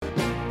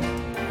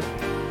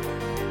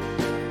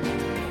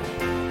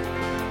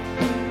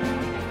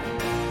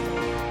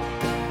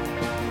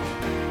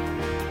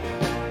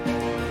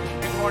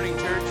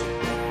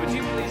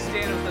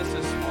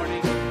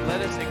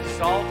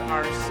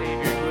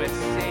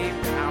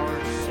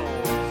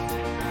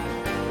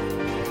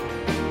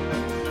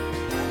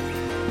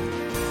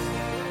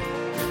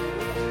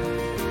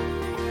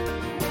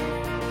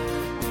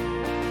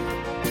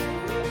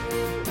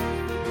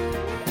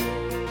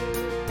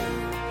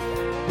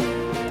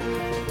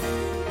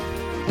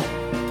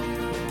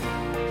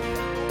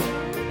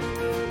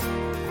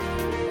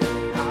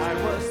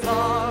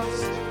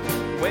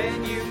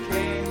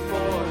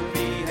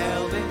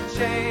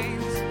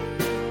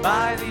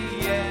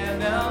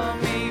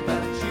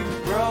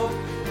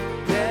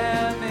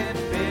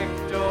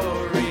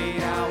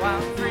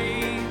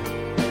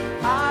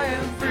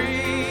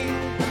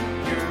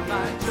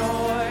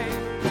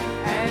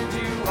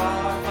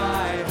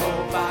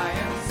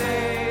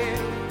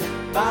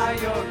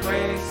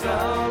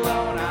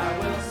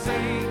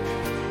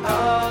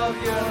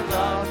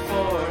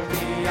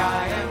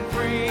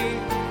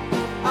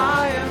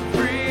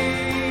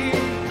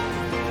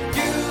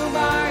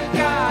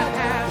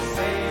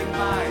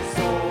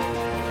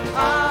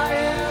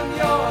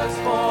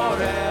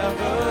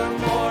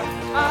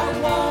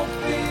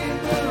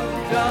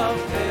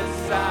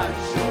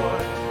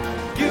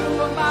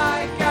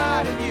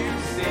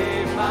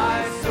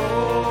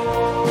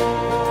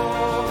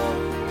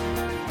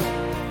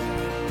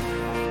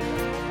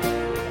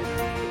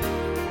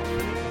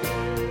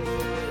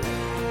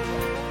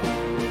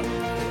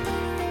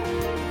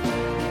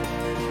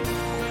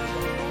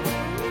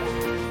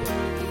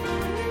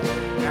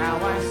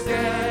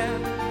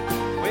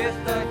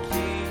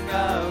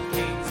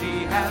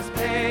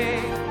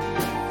pay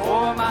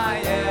for my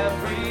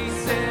every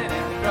sin,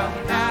 and from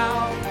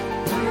now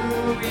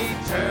through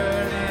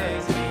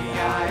eternity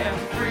I am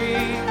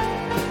free.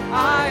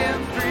 I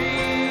am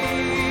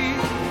free.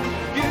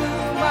 You,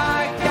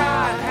 my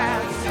God,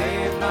 have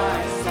saved my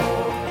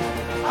soul.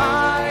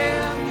 I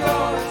am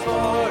yours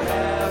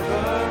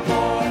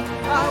forevermore.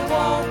 I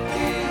won't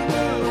be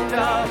moved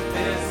of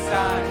this,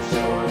 I'm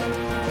sure.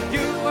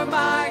 You are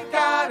my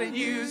God and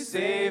you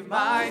save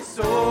my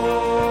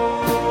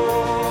soul.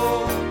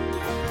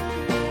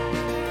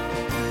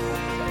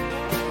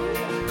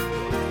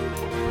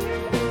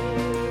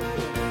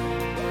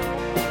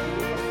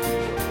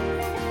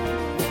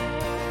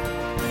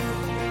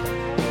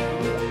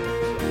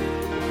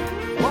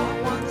 What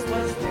once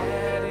was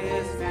dead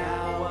is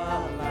now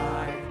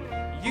alive.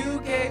 You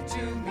gave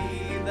to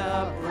me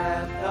the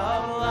breath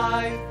of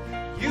life.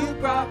 You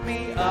brought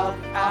me up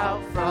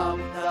out from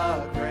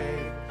the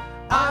grave.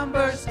 I'm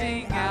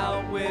bursting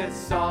out with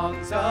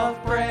songs of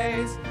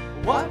praise.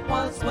 What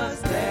once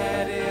was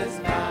dead is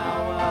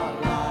now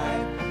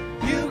alive.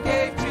 You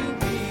gave to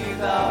me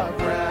the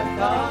breath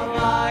of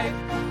life.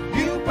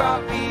 You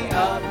brought me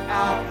up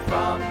out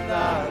from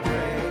the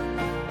grave.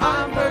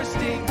 I'm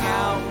bursting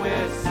out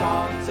with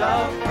songs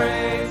of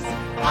praise.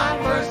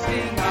 I'm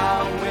bursting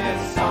out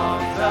with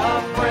songs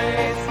of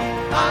praise.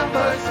 I'm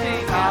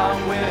bursting out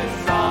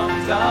with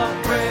songs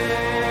of praise.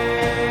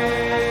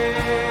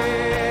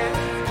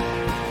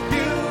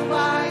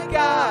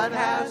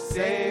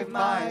 Save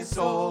my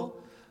soul.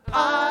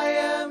 I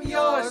am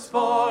yours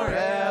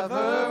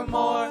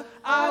forevermore.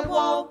 I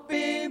won't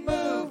be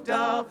moved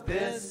of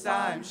this,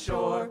 I'm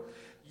sure.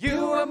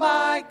 You are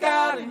my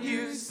God and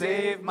you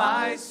save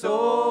my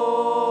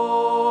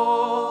soul.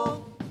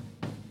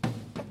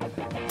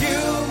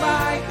 You,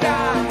 my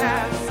God,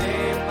 have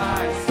saved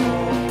my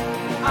soul.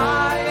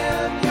 I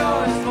am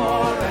yours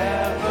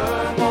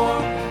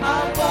forevermore.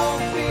 I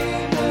won't be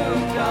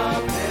moved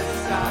of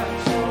this, I'm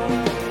sure.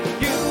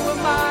 You are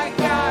my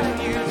God and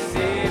you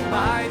save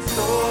my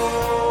soul.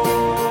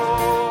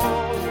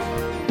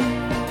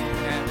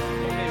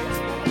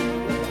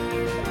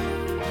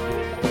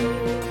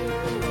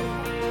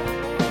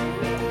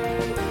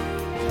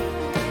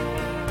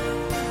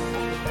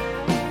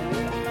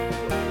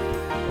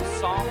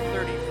 Psalm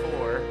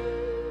 34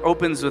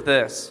 opens with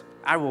this: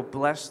 I will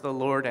bless the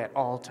Lord at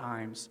all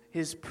times.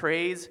 His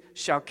praise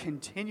shall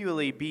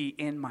continually be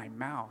in my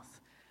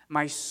mouth.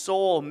 My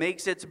soul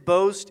makes its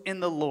boast in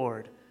the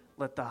Lord.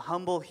 Let the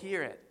humble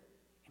hear it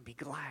and be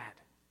glad.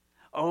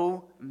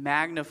 Oh,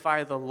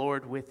 magnify the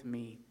Lord with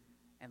me,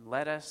 and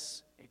let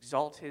us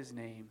exalt his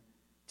name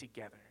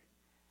together.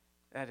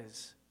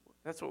 That's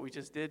what we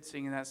just did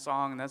singing that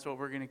song, and that's what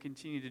we're going to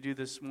continue to do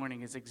this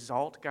morning, is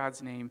exalt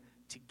God's name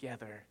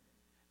together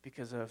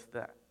because of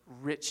the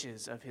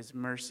riches of his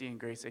mercy and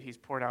grace that he's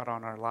poured out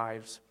on our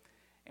lives.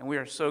 And we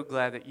are so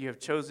glad that you have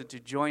chosen to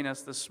join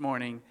us this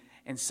morning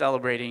in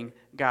celebrating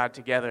God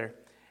together.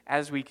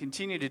 As we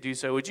continue to do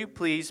so, would you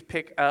please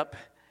pick up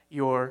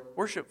your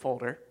worship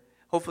folder?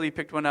 Hopefully you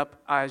picked one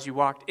up as you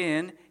walked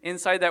in.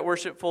 Inside that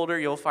worship folder,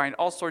 you'll find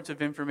all sorts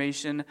of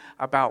information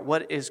about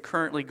what is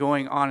currently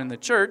going on in the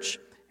church.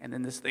 And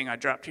then this thing I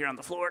dropped here on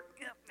the floor.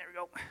 Yep, there we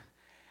go.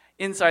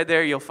 Inside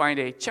there, you'll find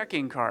a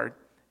check-in card.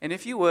 And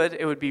if you would,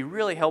 it would be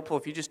really helpful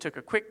if you just took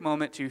a quick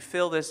moment to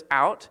fill this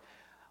out.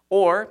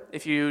 Or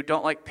if you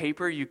don't like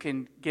paper, you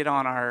can get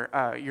on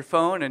your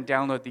phone and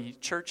download the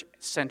Church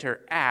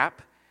Center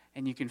app,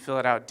 and you can fill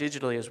it out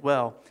digitally as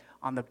well.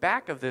 On the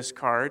back of this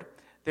card,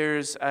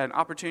 there's an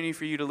opportunity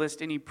for you to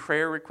list any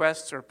prayer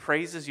requests or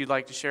praises you'd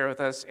like to share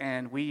with us,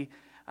 and we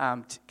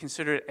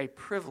consider it a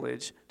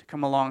privilege to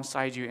come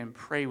alongside you and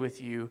pray with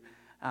you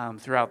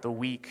throughout the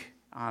week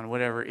on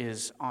whatever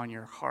is on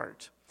your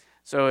heart.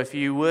 So if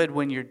you would,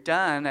 when you're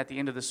done at the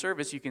end of the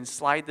service, you can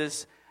slide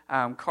this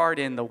card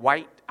in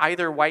the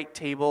either white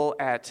table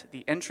at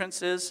the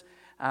entrances,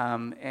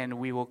 and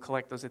we will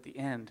collect those at the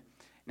end.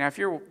 Now, if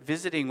you're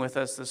visiting with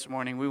us this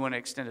morning, we want to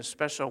extend a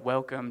special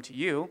welcome to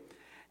you,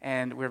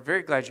 and we're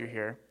very glad you're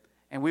here.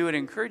 And we would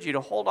encourage you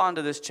to hold on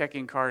to this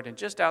check-in card, and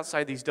just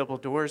outside these double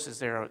doors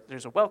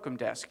there's a welcome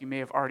desk. You may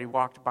have already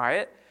walked by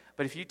it,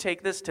 but if you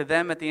take this to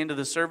them at the end of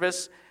the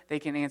service, they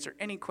can answer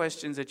any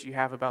questions that you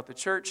have about the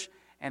church,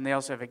 and they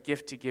also have a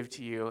gift to give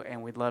to you,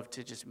 and we'd love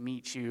to just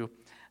meet you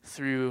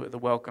through the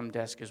welcome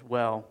desk as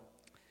well.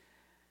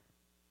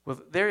 Well,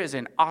 there is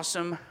an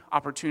awesome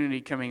opportunity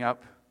coming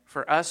up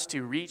for us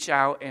to reach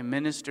out and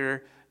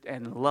minister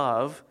and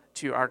love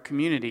to our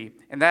community,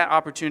 and that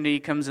opportunity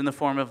comes in the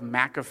form of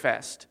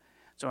MACAfest.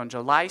 So on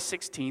July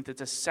 16th,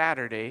 it's a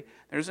Saturday,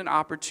 there's an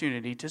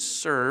opportunity to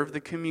serve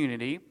the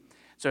community.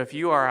 So if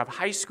you are of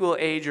high school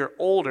age or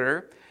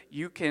older,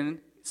 you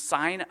can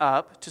sign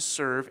up to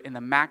serve in the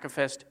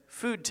MACAfest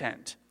food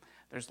tent.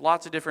 There's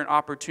lots of different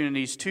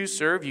opportunities to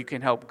serve. You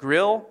can help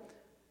grill,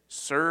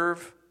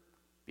 serve,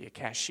 be a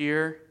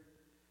cashier,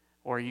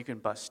 or you can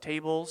bus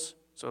tables.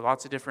 So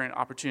lots of different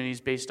opportunities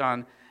based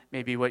on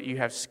maybe what you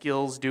have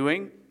skills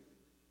doing.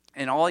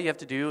 And all you have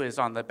to do is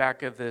on the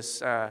back of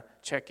this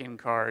check-in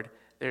card,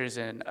 there's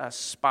a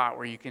spot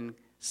where you can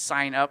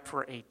sign up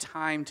for a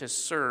time to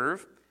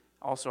serve.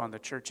 Also on the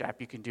church app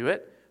you can do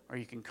it, or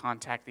you can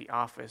contact the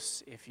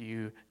office if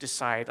you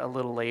decide a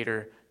little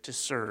later to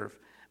serve.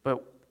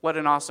 But what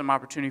an awesome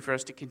opportunity for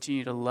us to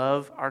continue to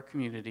love our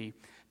community,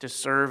 to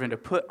serve, and to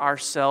put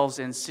ourselves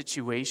in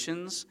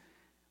situations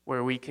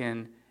where we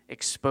can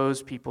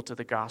expose people to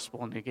the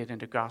gospel and to get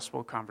into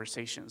gospel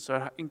conversations. So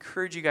I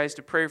encourage you guys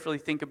to prayerfully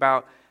think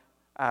about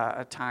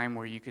a time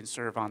where you can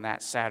serve on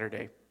that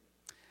Saturday.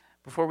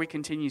 Before we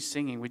continue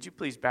singing, would you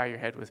please bow your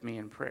head with me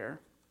in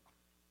prayer?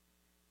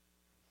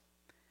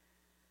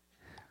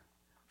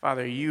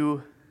 Father,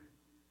 you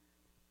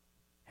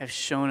have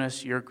shown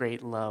us your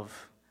great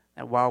love,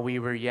 that while we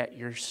were yet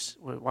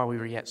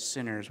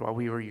sinners, while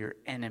we were your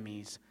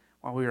enemies,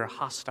 while we were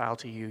hostile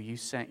to you, you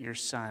sent your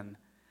Son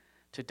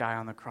to die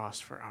on the cross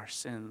for our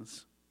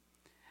sins.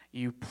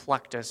 You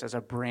plucked us as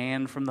a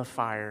brand from the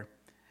fire.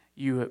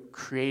 You have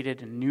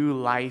created a new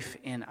life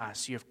in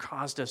us. You have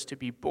caused us to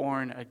be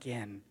born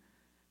again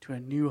to a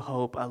new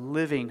hope, a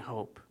living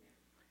hope.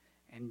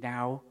 And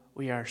now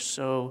we are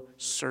so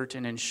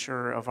certain and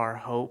sure of our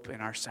hope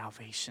and our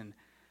salvation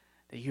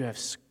that you have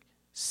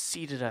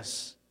seated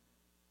us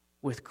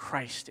with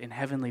Christ in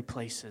heavenly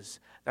places,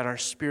 that our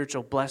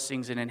spiritual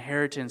blessings and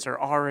inheritance are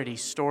already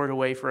stored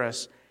away for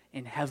us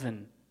in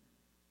heaven.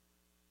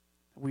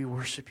 We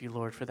worship you,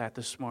 Lord, for that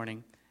this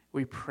morning.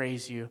 We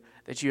praise you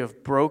that you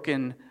have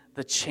broken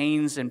the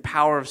chains and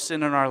power of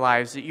sin in our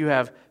lives, that you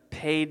have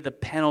paid the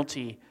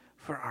penalty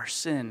for our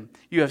sin.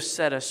 You have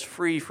set us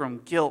free from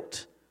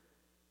guilt.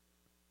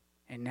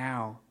 And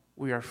now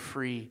we are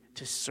free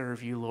to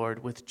serve you,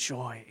 Lord, with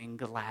joy and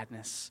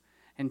gladness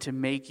and to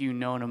make you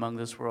known among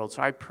this world.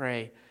 So I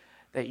pray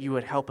that you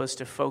would help us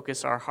to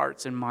focus our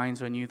hearts and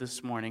minds on you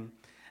this morning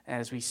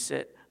as we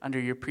sit under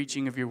your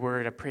preaching of your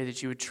word. I pray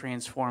that you would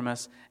transform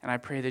us, and I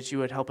pray that you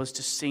would help us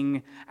to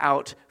sing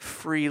out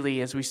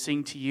freely as we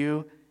sing to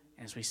you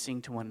and as we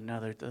sing to one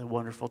another the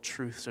wonderful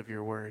truths of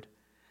your word.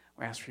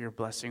 We ask for your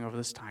blessing over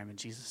this time in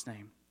Jesus'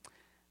 name.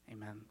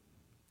 Amen.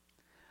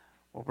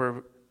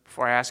 Well,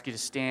 before I ask you to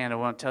stand, I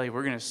want to tell you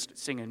we're going to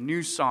sing a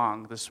new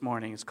song this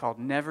morning. It's called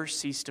Never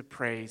Cease to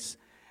Praise.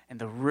 And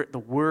the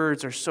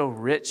words are so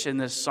rich in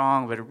this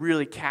song, but it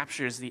really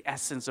captures the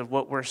essence of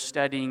what we're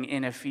studying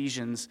in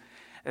Ephesians.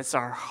 It's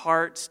our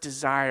heart's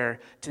desire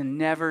to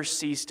never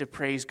cease to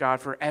praise God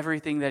for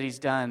everything that he's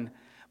done.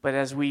 But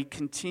as we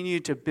continue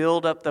to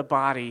build up the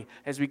body,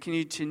 as we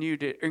continue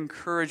to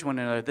encourage one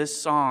another,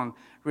 this song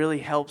really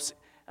helps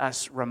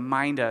us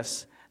remind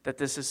us that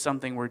this is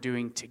something we're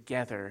doing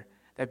together.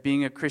 That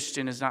being a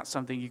Christian is not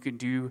something you can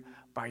do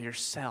by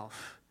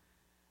yourself.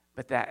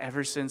 But that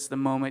ever since the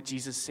moment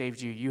Jesus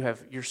saved you,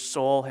 your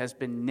soul has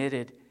been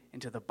knitted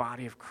into the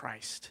body of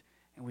Christ.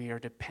 And we are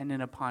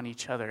dependent upon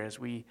each other as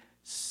we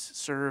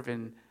serve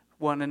in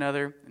one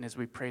another and as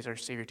we praise our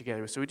Savior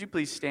together. So would you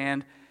please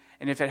stand?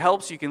 And if it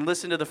helps, you can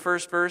listen to the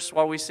first verse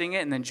while we sing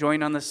it and then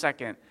join on the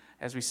second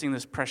as we sing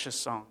this precious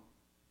song.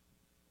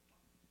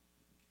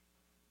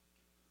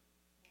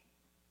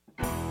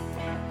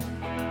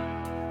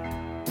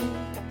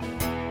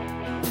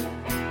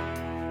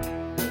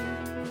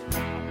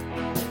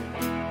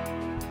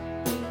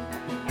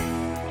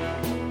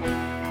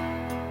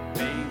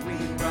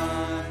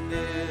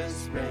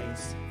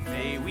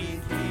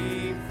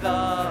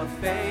 The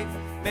faith,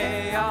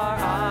 may our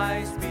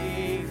eyes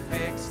be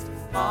fixed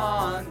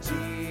on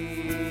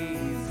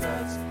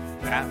Jesus,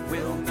 that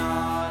will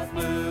not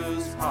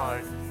lose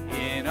heart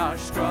in our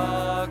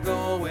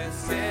struggle with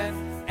sin,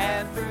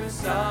 and through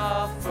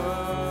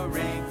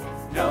suffering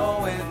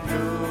no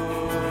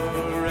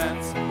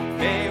endurance.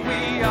 May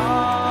we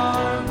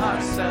arm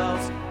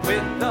ourselves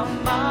with the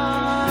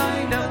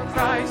mind of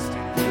Christ,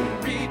 to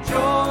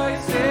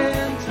rejoice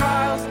in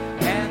trials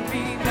and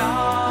be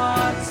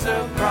not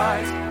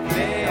surprised.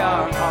 May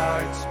our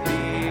hearts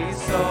be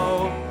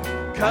so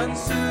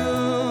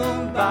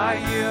consumed by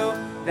you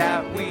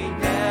that we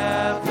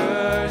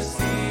never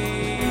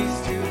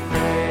cease to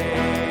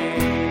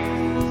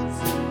praise.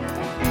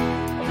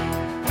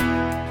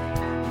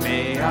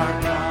 May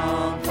our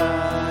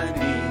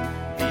company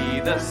be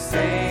the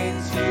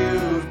saints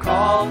you've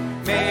called.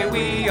 May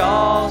we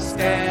all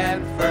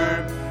stand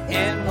firm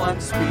in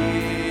one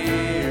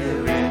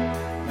spirit,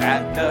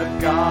 that the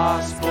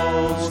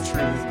gospel's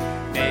truth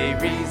may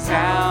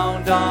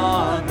resound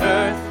on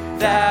earth,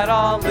 that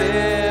all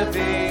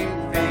living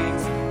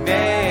things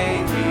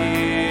may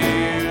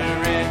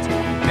hear it.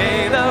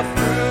 May the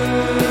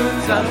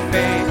fruits of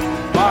faith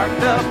mark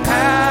the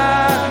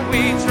path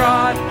we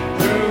trod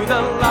through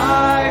the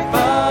life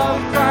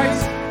of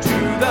Christ to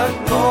the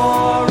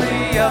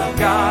glory of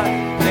God.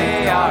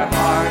 May our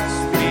hearts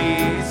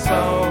be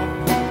so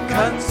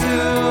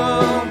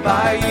consumed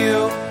by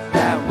you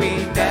that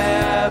we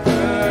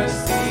never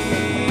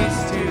cease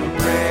to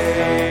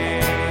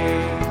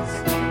praise.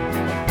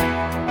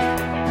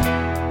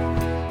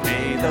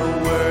 May the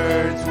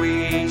words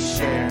we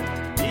share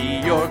be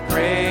your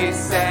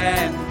grace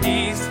and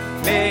peace.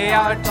 May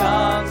our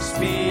tongues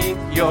speak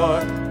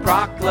your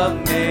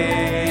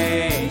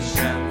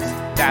proclamations,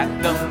 that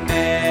the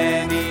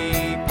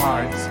many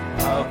parts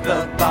of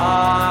the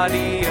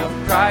body of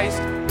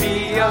Christ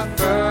be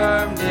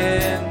affirmed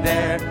in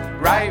their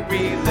right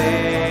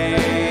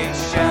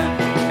relation.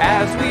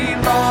 As we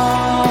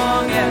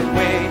long and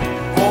wait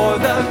for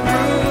the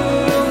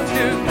groom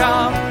to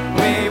come,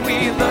 may we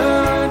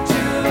learn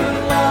to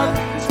love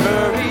and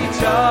spur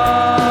each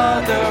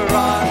other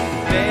on.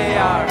 May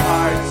our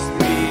hearts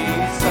be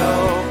so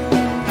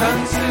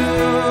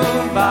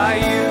consumed by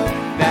you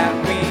that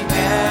we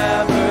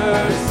never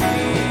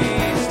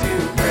cease to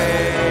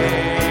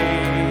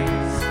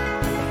praise.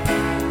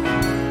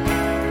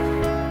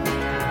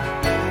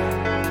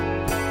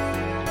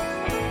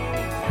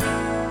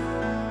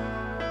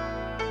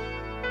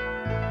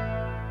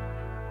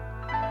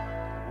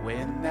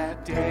 When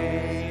that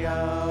day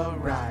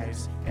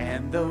arrives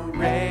and the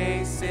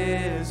race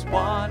is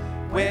won,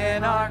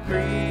 when our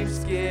griefs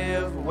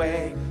give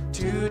way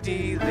to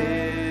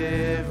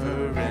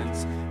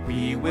deliverance,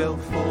 we will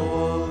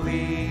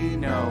fully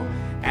know,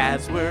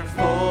 as we're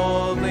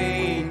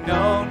fully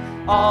known,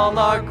 all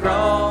our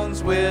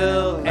groans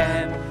will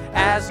end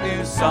as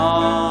new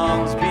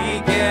songs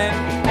begin,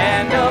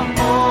 and a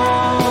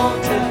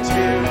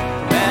multitude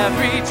from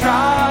every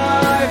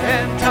tribe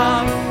and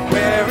tongue,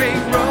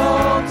 wearing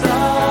robes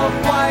of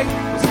white,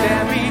 will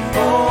stand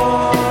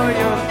before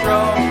your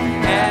throne,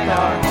 and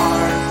our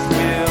hearts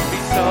will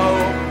be so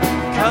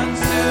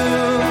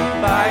consumed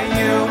by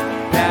you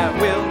that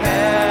we'll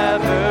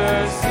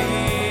never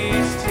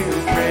cease to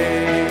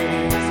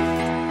praise.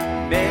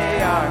 May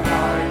our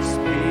hearts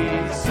be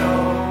so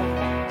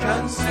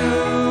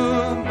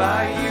consumed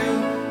by you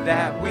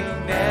that we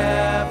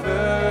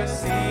never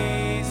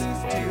cease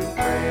to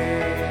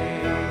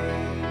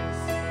praise.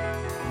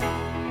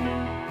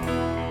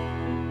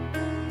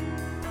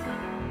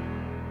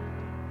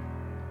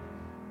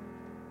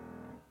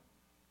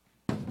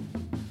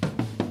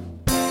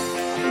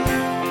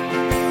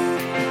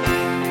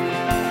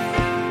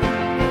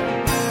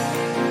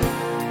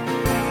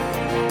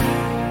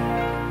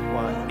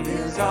 What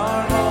is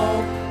our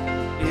hope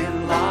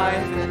in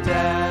life and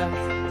death?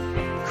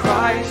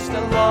 Christ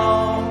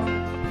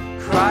alone,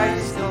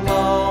 Christ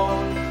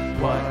alone.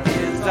 What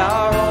is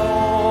our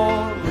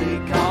only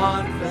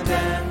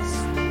confidence?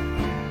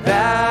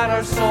 That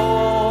our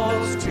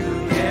souls to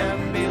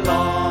Him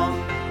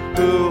belong,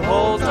 who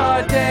holds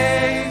our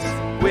days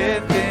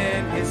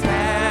within His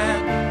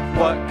hand.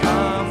 What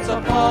comes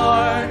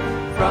apart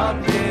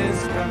from His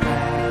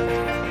command,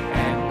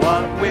 and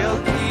what will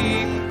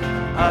keep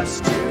us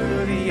to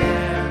the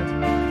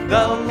end?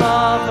 The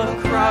love of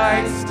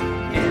Christ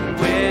in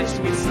which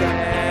we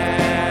stand.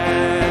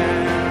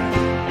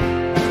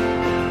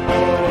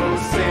 Oh,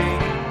 sing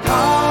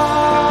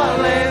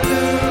hallelujah,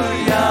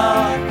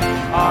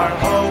 our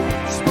hope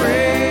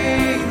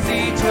springs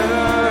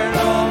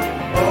eternal.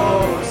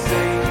 Oh,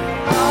 sing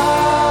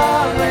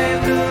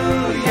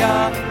hallelujah,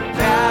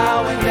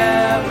 now and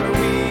ever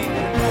we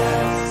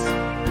confess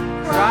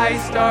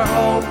Christ our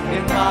hope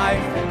in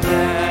life and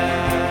death.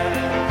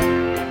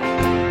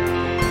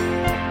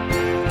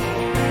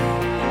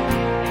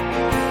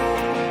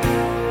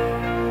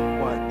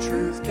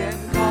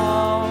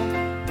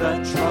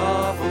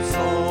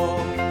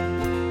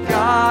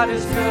 God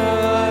is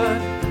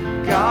good,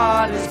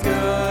 God is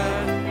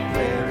good.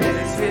 Where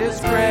is His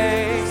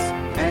grace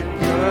and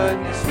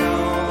goodness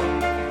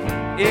known?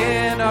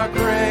 In our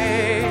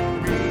great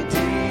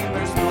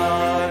Redeemer's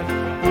blood,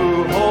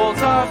 who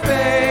holds our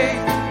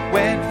faith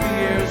when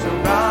fears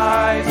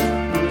arise,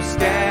 who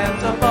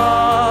stands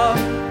above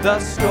the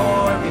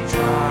stormy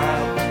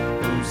trial,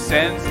 who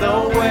sends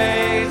the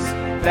waves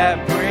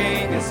that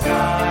bring us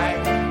nigh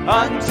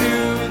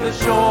unto the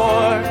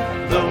shore,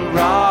 the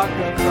rock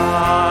of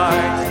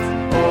Christ.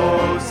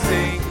 Oh,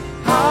 sing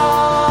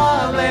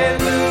hallelujah,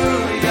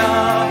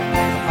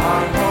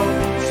 our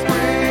hope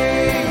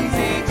springs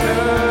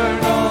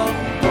eternal.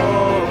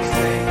 Oh,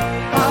 sing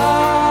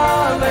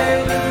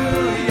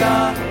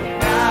hallelujah,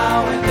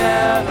 now and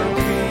ever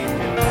we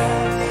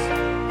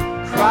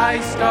confess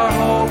Christ our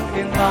hope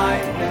in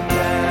life and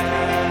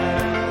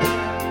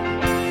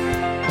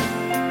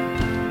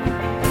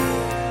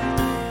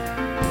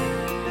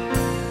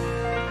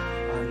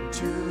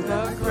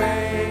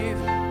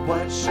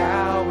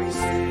shall we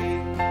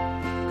sing?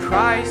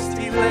 Christ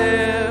He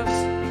lives,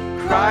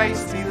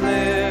 Christ He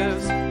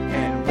lives,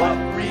 and what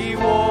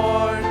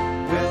reward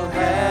will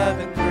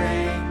heaven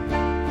bring?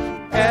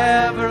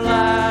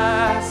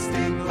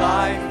 Everlasting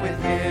life with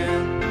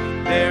Him,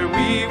 there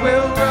we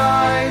will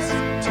rise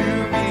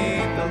to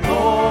meet the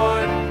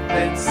Lord,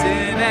 then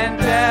sin and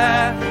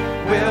death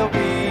will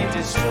be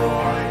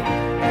destroyed,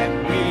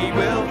 and we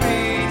will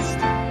feast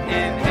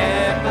in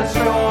endless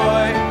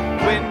joy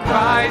when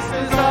Christ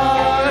is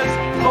ours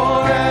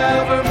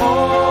forevermore.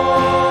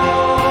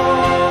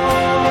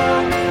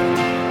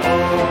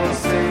 Oh,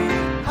 sing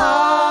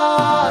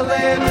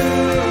hallelujah,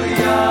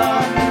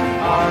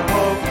 our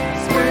hope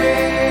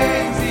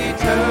springs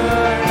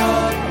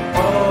eternal.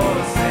 Oh,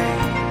 sing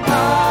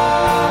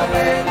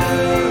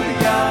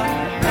hallelujah,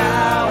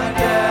 now and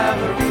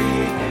ever we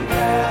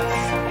confess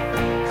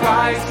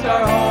Christ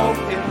our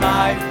hope in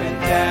life and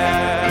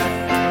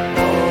death.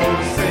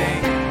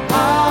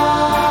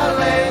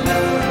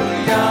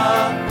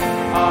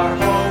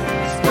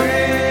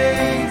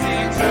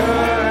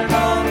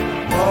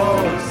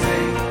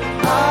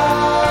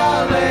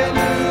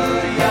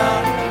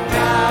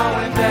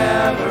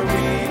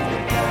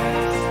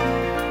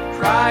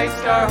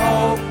 Christ our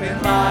hope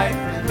in life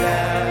and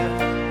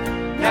death.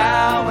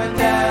 Now and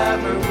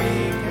ever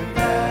we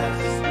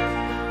confess,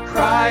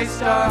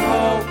 Christ our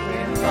hope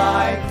in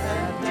life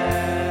and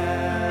death.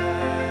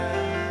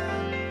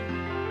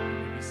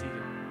 Be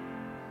seated.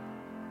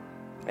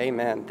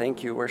 Amen.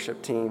 Thank you,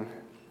 worship team.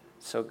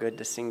 So good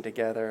to sing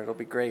together. It'll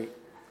be great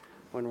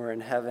when we're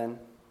in heaven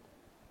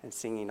and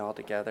singing all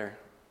together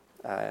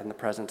in the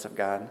presence of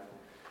God.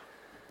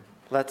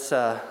 Let's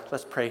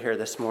pray here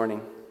this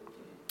morning.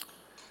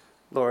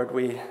 Lord,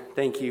 we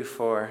thank you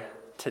for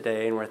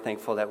today, and we're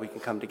thankful that we can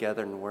come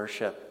together and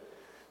worship,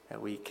 that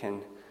we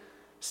can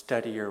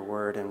study your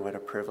word, and what a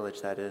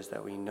privilege that is,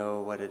 that we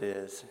know what it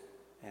is,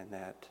 and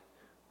that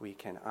we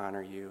can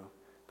honor you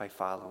by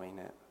following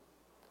it.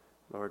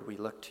 Lord, we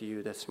look to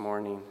you this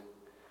morning.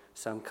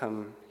 Some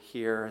come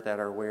here that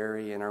are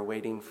weary and are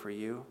waiting for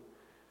you.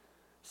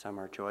 Some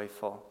are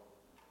joyful.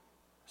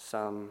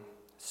 Some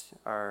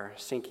are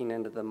sinking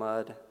into the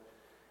mud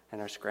and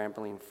are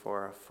scrambling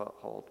for a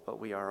foothold. But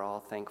we are all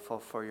thankful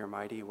for your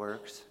mighty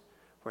works.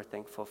 We're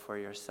thankful for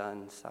your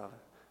son's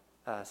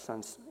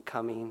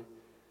coming,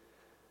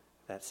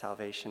 that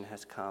salvation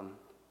has come,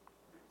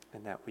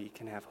 and that we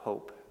can have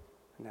hope,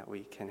 and that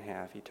we can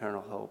have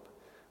eternal hope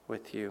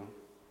with you.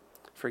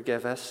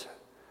 Forgive us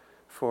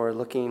for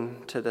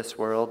looking to this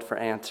world for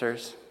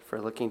answers,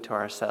 for looking to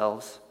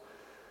ourselves,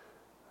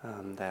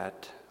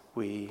 that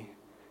we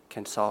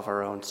can solve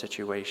our own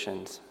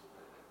situations,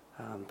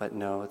 but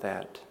know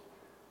that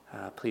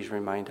please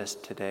remind us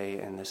today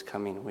and this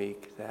coming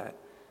week that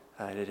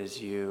it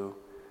is you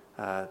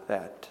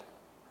that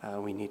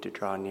we need to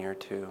draw near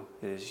to.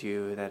 It is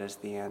you that is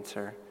the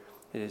answer.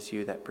 It is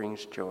you that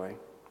brings joy.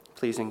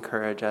 Please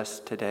encourage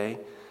us today.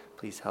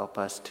 Please help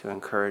us to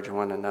encourage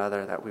one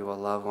another, that we will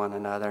love one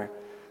another,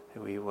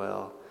 that we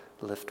will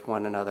lift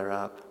one another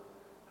up,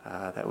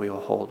 that we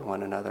will hold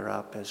one another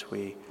up as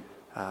we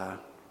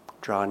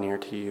draw near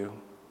to you.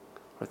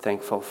 We're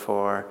thankful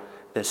for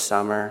this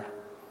summer.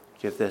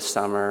 Give this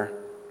summer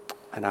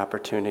an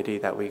opportunity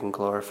that we can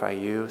glorify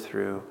you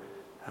through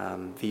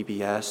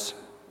VBS,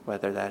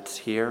 whether that's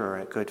here or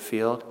at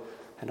Goodfield,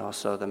 and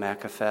also the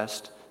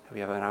MacaFest. We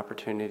have an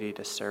opportunity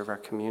to serve our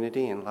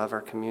community and love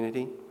our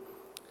community.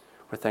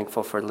 We're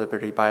thankful for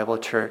Liberty Bible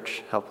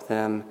Church. Help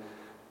them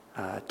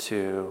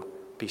to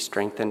be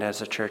strengthened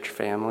as a church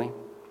family,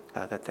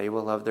 that they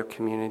will love their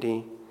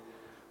community.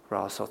 We're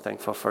also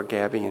thankful for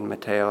Gabby and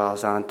Mateo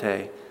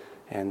Alzante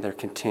and their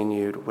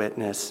continued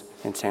witness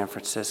in San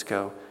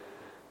Francisco.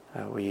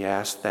 We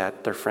ask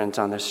that their friends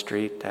on the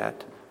street,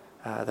 that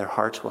their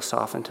hearts will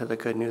soften to the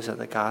good news of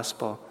the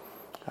gospel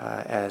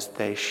as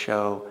they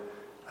show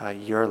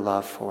your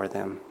love for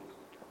them.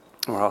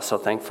 We're also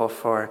thankful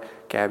for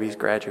Gabby's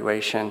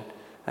graduation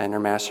and her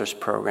master's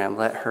program.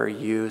 Let her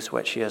use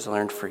what she has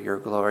learned for your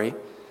glory,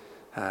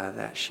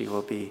 that she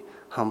will be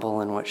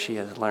humble in what she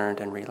has learned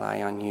and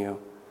rely on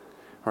you.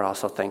 We're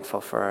also thankful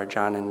for our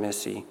John and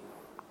Missy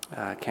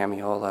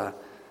Camiola,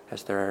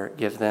 as they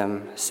give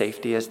them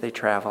safety as they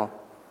travel,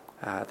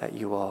 that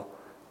you will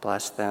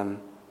bless them,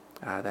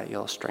 that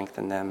you'll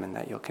strengthen them, and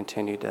that you'll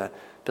continue to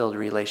build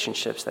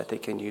relationships that they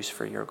can use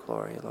for your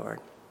glory, Lord.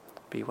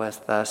 Be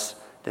with us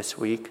this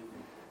week,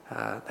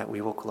 that we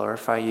will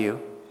glorify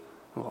you.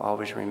 We'll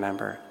always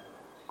remember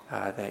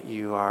that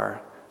you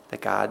are the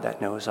God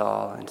that knows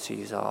all and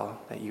sees all,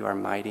 that you are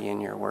mighty in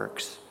your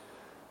works,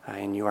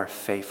 and you are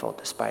faithful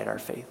despite our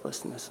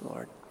faithlessness,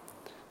 Lord.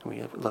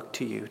 We look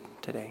to you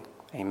today.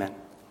 Amen.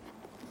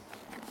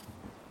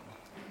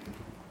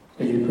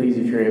 Would you please,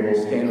 if you're able,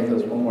 stand with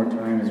us one more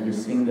time as we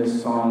sing this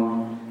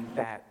song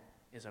that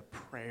is a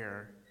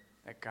prayer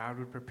that God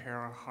would prepare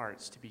our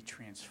hearts to be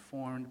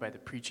transformed by the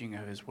preaching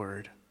of his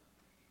word.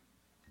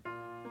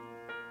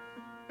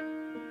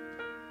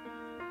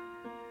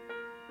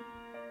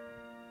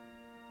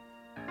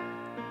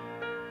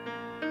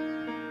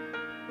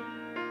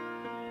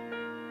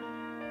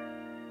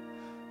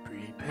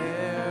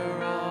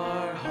 Prepare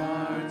our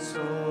hearts,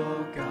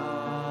 O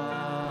God.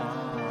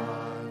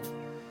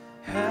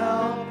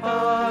 Help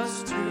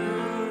us to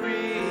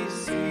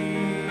receive.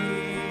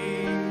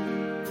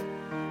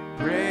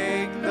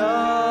 Break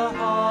the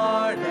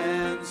hard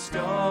and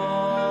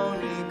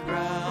stony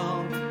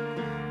ground.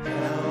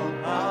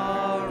 Help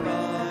our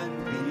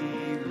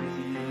unbelief.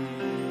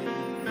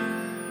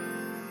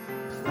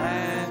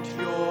 Plant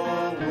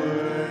your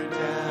word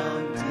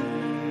down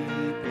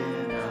deep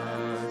in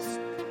us.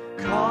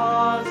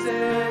 Cause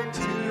it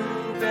to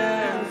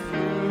bear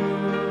fruit.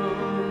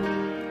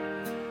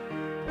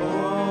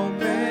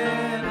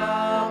 Open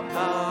up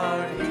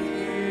our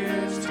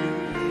ears to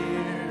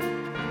hear.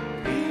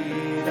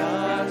 Lead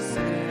us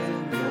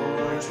in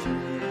your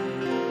truth.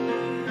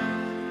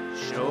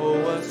 Show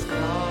us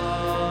Christ.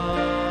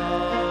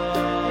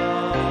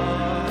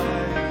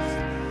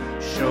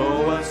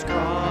 Show us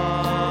Christ.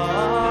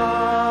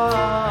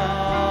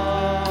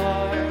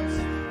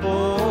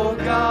 Oh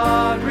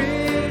God,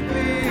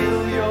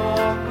 reveal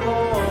your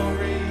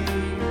glory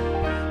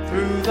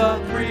through the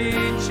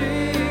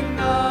preaching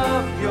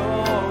of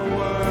your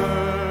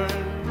word,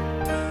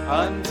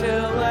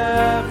 until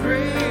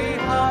every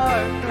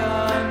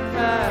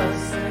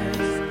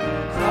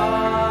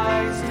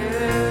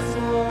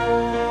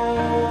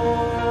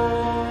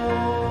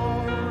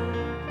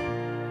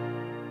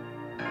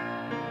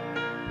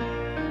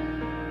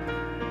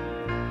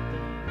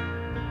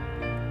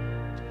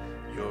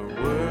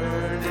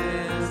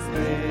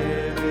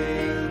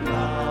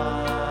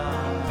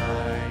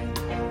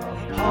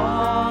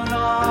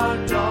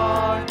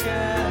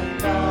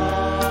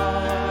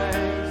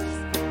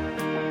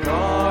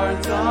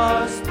guides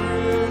us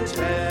through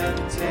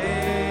temptations,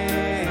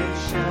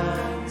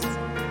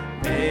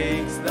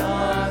 makes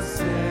the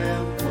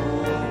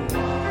simple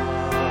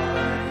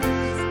wise.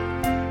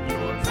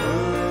 Your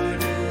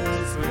food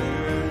is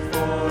food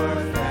for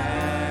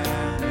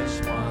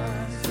famished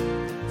ones,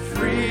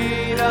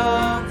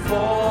 freedom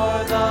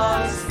for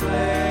the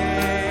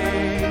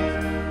slave,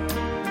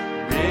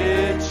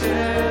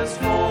 riches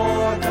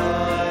for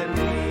the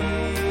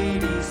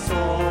needy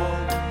soul.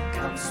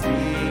 Come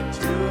speak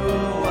to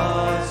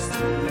us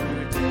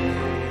today.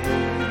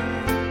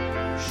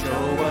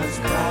 Show us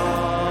Christ.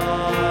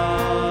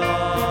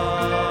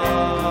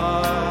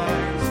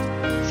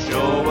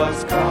 Show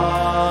us Christ.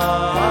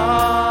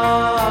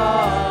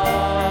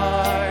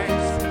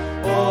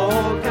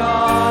 Oh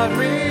God,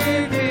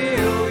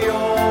 reveal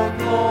your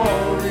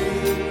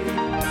glory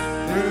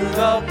through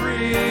the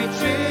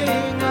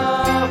preaching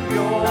of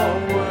your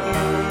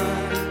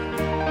word,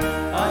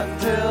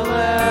 until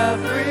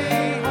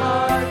every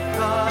heart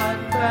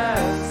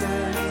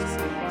confesses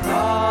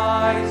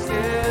Christ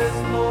is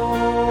Lord.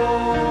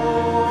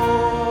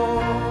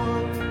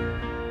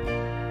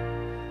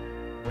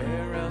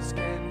 Where else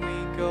can we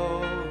go,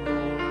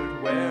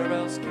 Lord? Where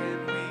else can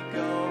we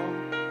go?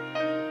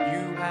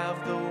 You have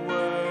the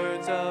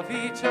words of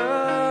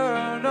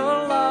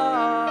eternal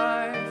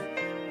life.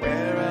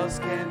 Where else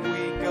can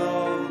we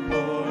go,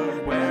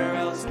 Lord? Where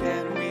else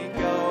can we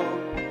go?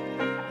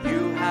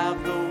 You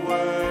have the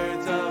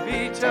words of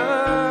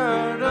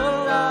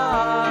eternal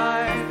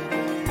life.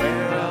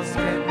 Where else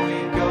can we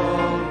go,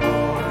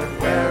 Lord?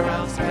 Where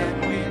else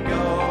can we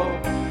go?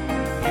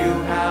 You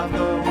have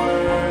the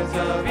words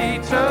of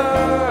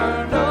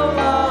eternal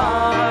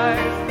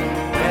life.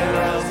 Where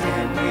else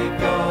can we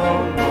go,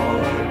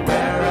 Lord?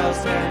 Where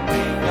else can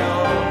we go?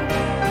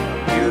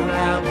 You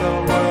have the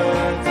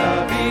words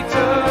of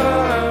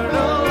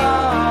eternal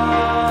life.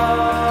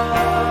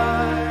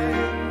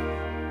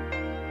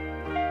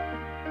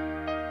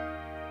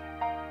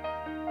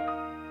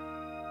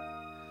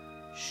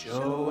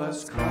 Show us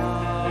Christ.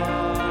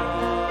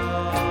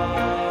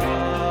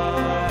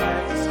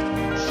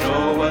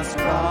 Show us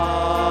Christ.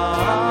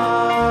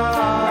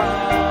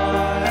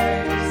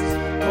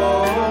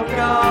 Oh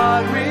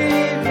God,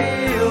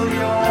 reveal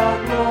your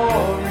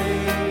glory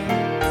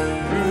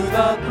through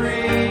the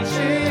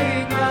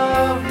preaching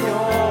of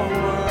your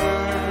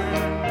word,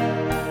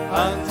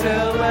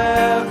 until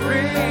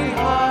every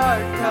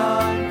heart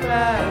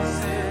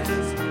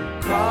confesses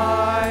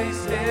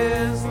Christ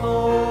is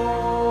Lord.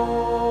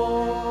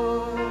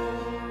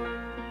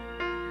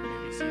 You may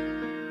be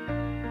seated.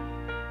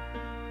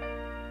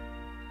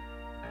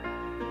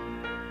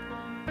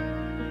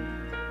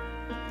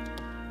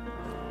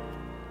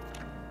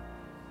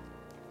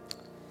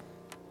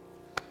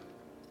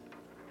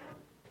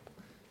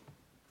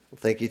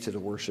 Thank you to the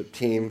worship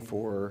team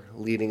for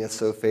leading us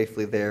so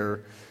faithfully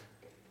there.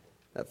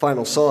 That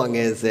final song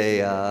is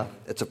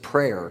it's a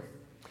prayer.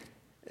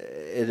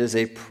 It is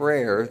a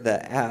prayer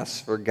that asks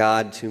for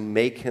God to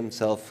make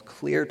himself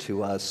clear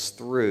to us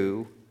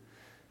through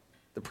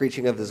the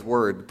preaching of his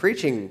word.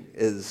 Preaching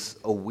is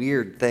a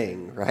weird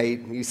thing, right?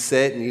 You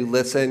sit and you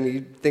listen. You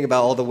think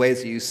about all the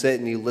ways that you sit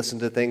and you listen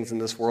to things in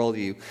this world.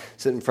 You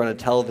sit in front of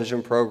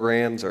television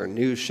programs or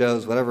news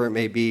shows, whatever it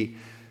may be.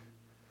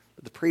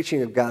 But the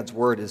preaching of God's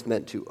word is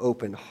meant to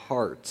open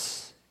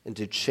hearts and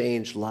to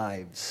change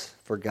lives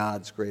for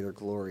God's greater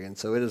glory. And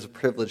so it is a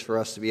privilege for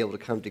us to be able to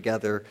come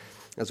together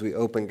as we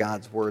open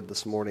God's word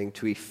this morning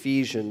to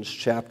Ephesians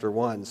chapter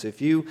 1. So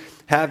if you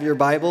have your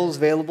Bibles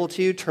available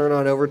to you, turn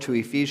on over to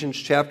Ephesians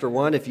chapter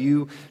 1. If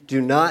you do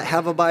not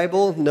have a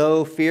Bible,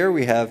 no fear.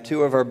 We have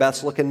two of our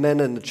best-looking men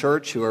in the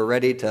church who are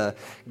ready to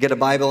get a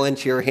Bible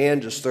into your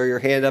hand. Just throw your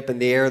hand up in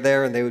the air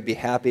there, and they would be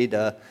happy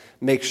to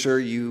make sure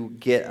you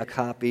get a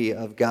copy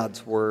of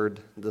God's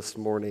word this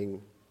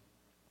morning.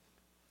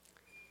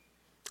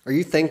 Are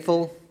you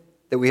thankful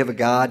that we have a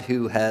God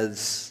who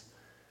has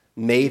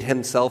made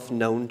himself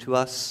known to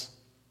us?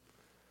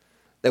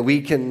 That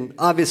we can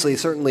obviously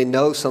certainly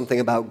know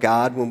something about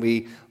God when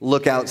we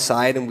look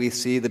outside and we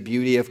see the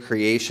beauty of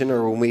creation,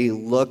 or when we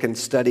look and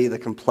study the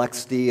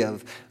complexity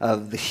of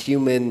the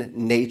human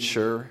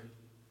nature.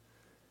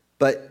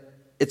 But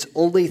it's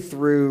only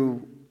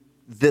through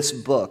this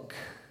book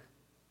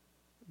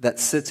that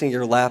sits in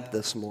your lap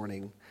this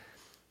morning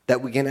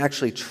that we can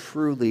actually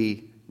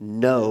truly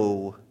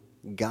know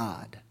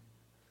God.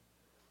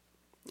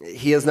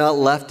 He has not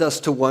left us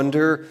to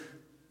wonder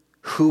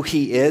who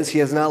he is. He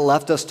has not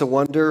left us to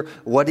wonder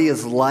what he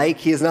is like.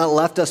 He has not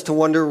left us to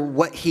wonder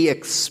what he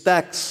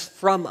expects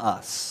from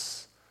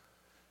us.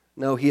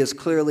 No, he has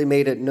clearly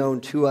made it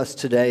known to us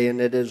today, and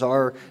it is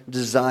our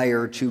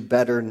desire to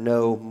better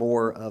know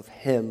more of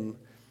him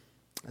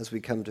as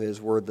we come to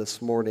his word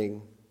this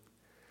morning.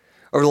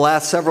 Over the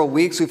last several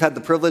weeks, we've had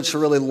the privilege to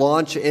really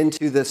launch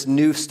into this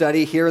new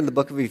study here in the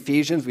book of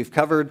Ephesians. We've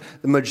covered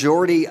the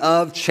majority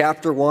of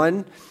chapter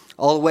 1.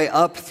 all the way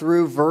up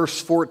through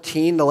verse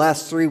 14. The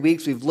last 3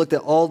 weeks, we've looked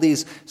at all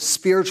these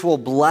spiritual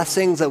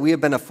blessings that we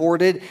have been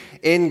afforded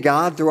in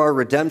God through our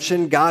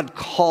redemption. God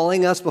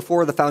calling us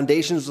before the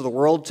foundations of the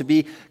world to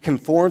be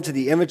conformed to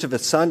the image of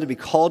his Son, to be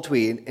called to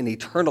an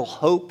eternal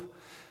hope.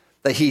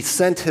 That he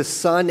sent his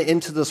Son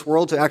into this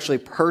world to actually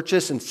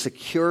purchase and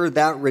secure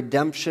that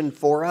redemption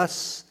for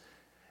us.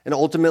 And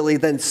ultimately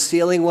then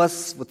sealing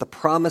us with the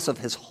promise of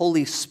his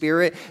Holy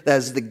Spirit that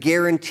is the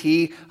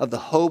guarantee of the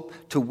hope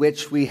to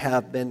which we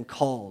have been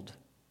called.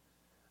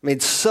 I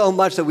mean, so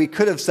much that we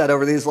could have said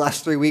over these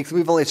last 3 weeks.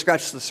 We've only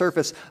scratched the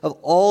surface of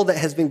all that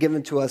has been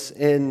given to us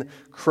in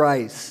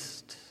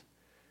Christ.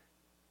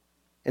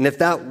 And if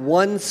that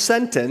one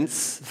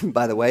sentence,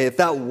 by the way, if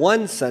that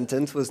one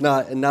sentence was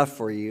not enough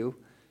for you,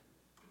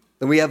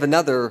 then we have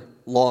another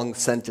long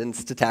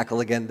sentence to tackle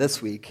again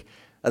this week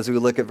as we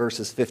look at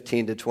verses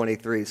 15 to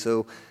 23.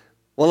 So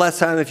one last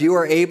time, if you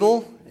are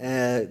able,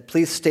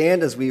 please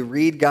stand as we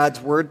read God's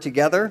word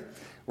together.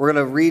 We're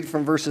going to read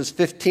from verses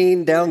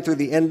 15 down through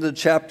the end of the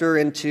chapter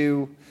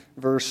into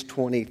verse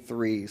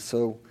 23.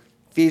 So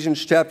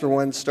Ephesians chapter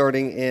 1,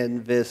 starting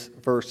in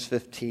verse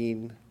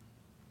 15.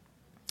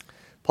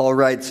 Paul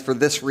writes, "For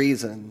this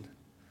reason,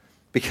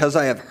 because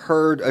I have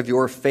heard of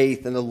your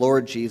faith in the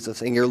Lord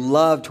Jesus and your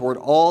love toward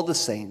all the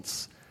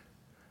saints,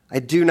 I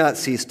do not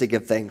cease to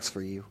give thanks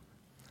for you,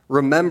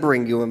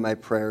 remembering you in my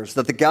prayers,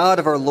 that the God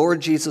of our Lord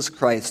Jesus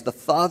Christ, the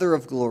Father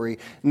of glory,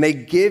 may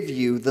give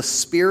you the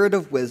spirit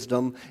of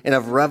wisdom and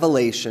of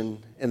revelation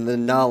in the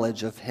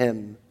knowledge of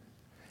him,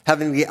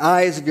 having the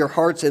eyes of your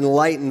hearts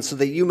enlightened so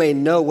that you may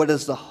know what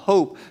is the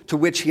hope to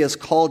which he has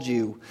called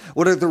you,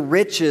 what are the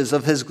riches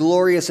of his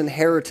glorious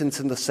inheritance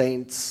in the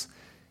saints,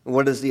 and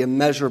what is the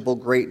immeasurable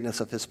greatness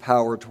of his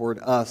power toward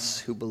us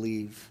who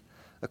believe,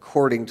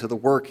 according to the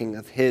working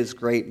of his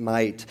great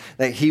might,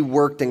 that he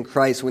worked in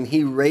Christ when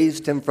he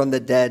raised him from the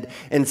dead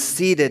and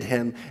seated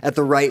him at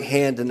the right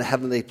hand in the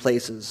heavenly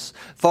places,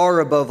 far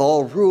above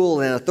all rule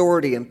and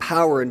authority and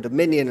power and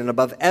dominion, and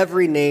above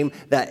every name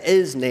that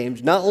is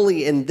named, not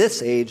only in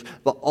this age,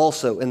 but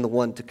also in the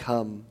one to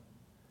come.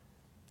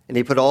 And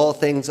he put all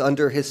things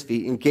under his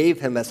feet and gave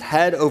him as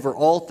head over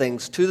all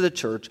things to the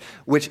church,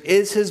 which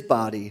is his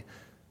body,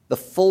 the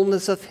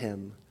fullness of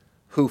him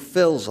who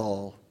fills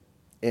all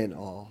in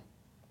all."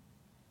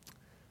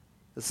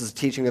 This is a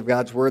teaching of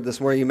God's word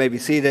this morning. You may be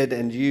seated,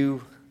 and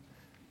you,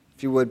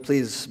 if you would,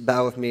 please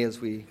bow with me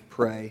as we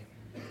pray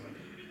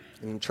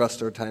and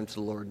entrust our time to the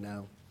Lord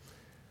now.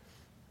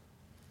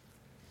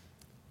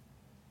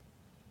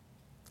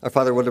 Our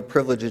Father, what a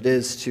privilege it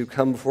is to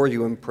come before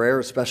you in prayer,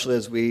 especially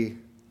as we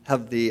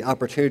have the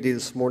opportunity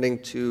this morning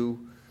to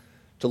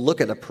look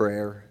at a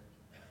prayer.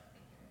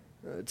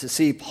 To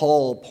see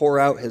Paul pour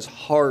out his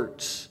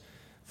heart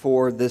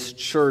for this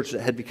church that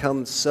had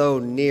become so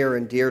near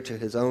and dear to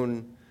his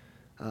own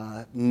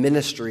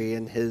ministry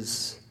and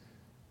his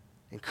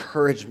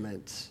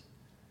encouragement.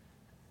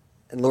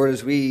 And Lord,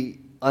 as we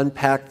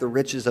unpack the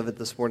riches of it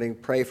this morning,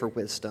 pray for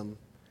wisdom.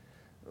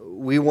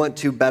 We want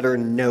to better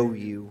know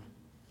you.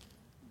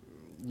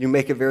 You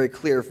make it very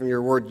clear from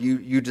your word,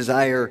 you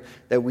desire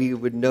that we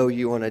would know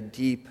you on a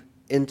deep,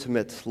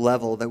 intimate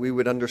level, that we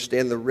would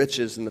understand the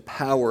riches and the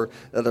power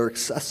that are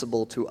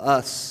accessible to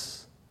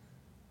us.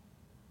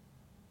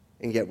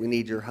 And yet we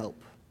need your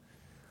help.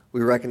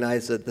 We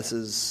recognize that this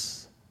is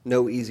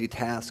no easy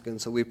task,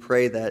 and so we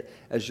pray that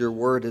as your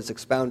word is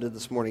expounded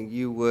this morning,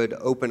 you would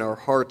open our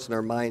hearts and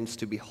our minds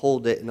to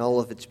behold it in all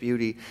of its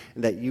beauty,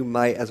 and that you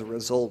might, as a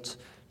result,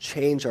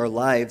 change our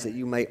lives, that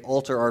you might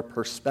alter our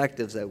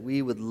perspectives, that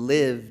we would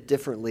live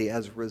differently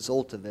as a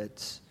result of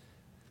it.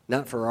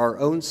 Not for our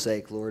own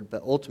sake, Lord,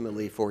 but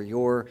ultimately for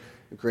your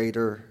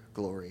greater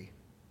glory.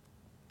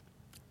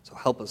 So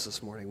help us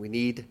this morning. We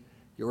need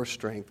your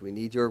strength. We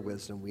need your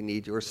wisdom. We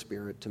need your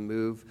spirit to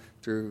move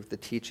through the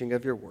teaching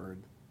of your word.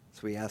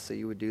 So we ask that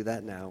you would do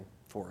that now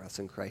for us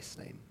in Christ's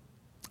name.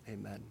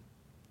 Amen.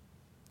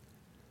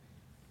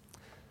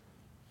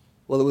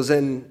 Well, it was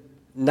in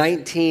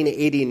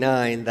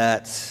 1989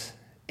 that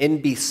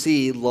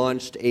NBC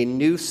launched a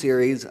new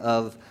series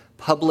of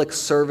public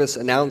service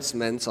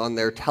announcements on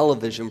their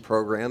television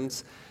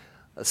programs,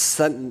 a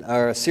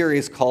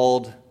series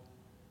called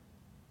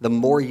The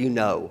More You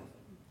Know.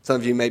 Some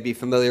of you may be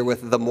familiar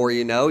with The More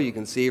You Know. You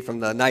can see from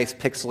the nice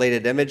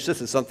pixelated image,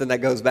 this is something that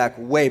goes back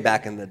way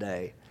back in the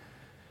day.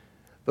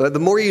 But The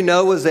More You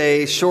Know was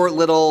a short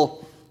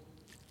little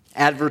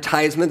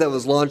advertisement that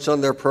was launched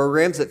on their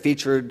programs that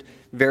featured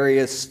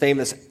various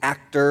famous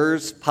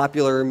actors,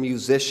 popular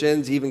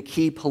musicians, even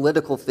key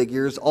political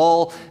figures,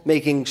 all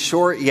making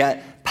short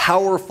yet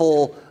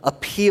powerful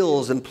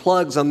appeals and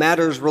plugs on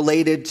matters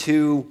related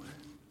to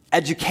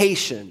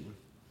education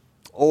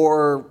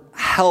or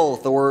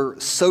health or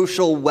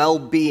social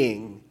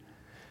well-being.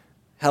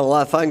 Had a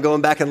lot of fun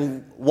going back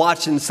and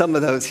watching some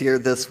of those here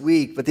this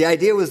week. But the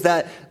idea was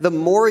that the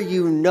more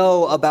you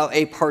know about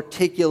a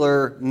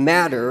particular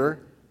matter,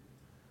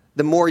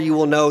 the more you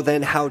will know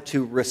then how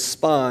to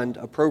respond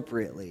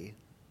appropriately.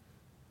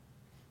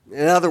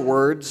 In other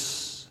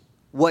words,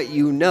 what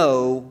you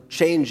know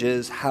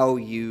changes how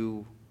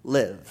you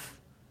live.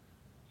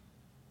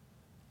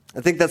 I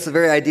think that's the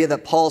very idea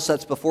that Paul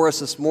sets before us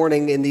this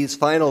morning in these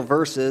final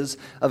verses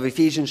of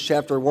Ephesians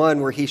chapter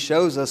 1, where he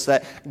shows us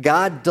that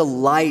God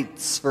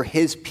delights for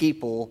his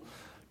people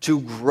to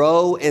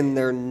grow in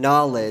their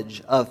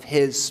knowledge of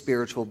his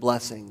spiritual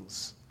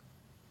blessings.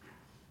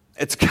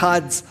 It's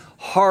God's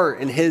heart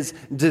and his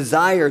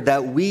desire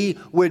that we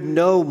would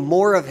know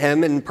more of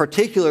him, and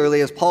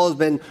particularly as Paul has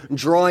been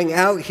drawing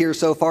out here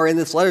so far in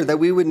this letter, that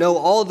we would know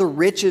all the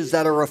riches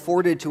that are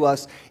afforded to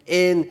us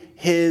in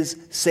his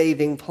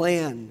saving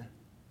plan.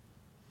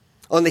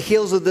 On the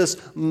heels of this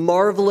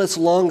marvelous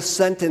long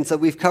sentence that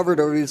we've covered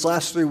over these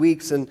last 3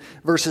 weeks in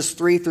verses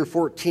 3 through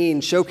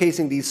 14,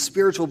 showcasing these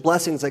spiritual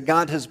blessings that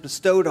God has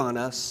bestowed on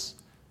us,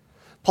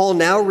 Paul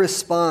now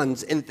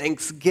responds in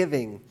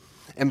thanksgiving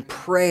and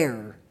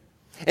prayer.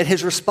 And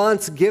his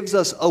response gives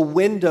us a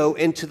window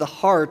into the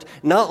heart,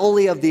 not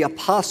only of the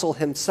apostle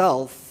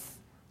himself,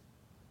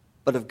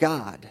 but of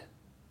God,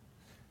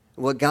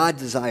 and what God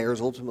desires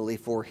ultimately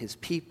for his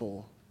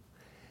people.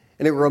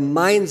 And it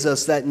reminds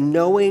us that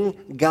knowing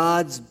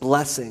God's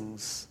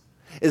blessings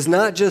is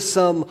not just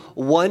some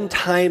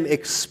one-time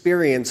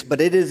experience,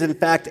 but it is in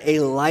fact a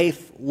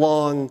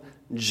lifelong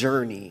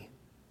journey.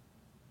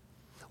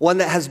 One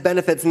that has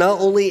benefits not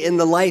only in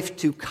the life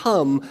to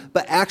come,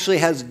 but actually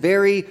has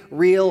very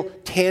real,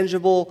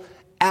 tangible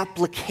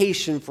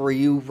application for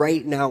you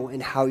right now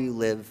in how you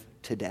live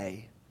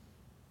today.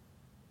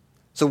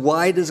 So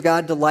why does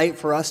God delight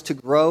for us to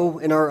grow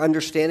in our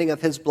understanding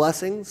of his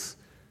blessings?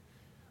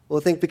 Well,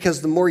 I think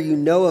because the more you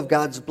know of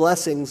God's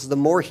blessings, the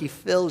more he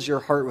fills your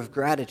heart with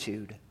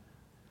gratitude.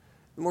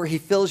 The more he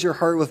fills your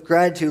heart with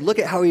gratitude. Look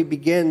at how he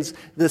begins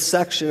this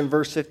section in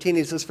verse 15.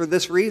 He says, "For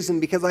this reason,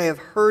 because I have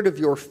heard of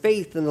your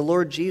faith in the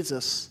Lord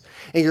Jesus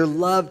and your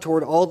love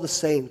toward all the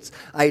saints,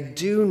 I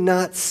do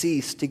not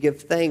cease to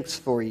give thanks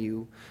for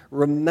you,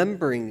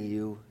 remembering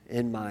you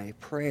in my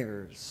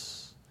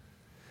prayers."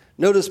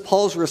 Notice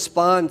Paul's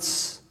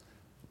response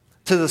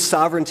to the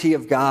sovereignty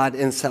of God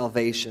in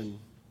salvation.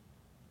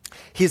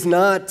 He's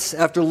not,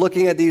 after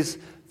looking at these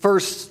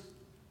first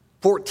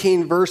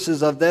 14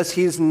 verses of this,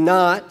 he's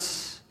not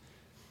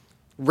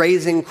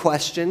raising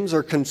questions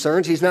or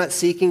concerns. He's not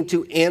seeking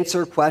to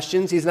answer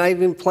questions. He's not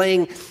even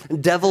playing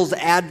devil's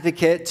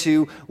advocate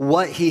to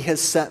what he has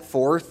set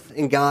forth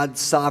in God's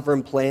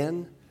sovereign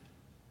plan.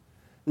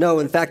 No,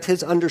 in fact,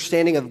 his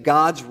understanding of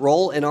God's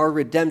role in our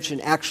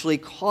redemption actually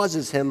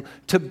causes him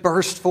to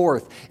burst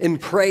forth in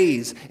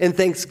praise and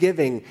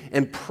thanksgiving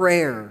and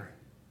prayer.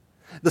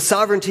 The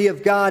sovereignty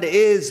of God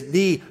is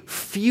the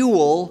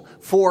fuel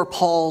for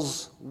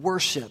Paul's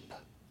worship.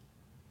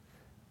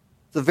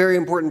 It's a very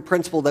important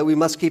principle that we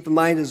must keep in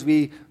mind as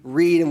we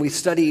read and we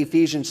study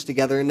Ephesians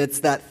together, and it's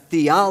that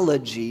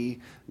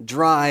theology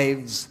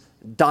drives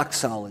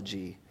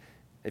doxology.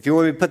 If you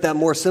want me to put that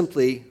more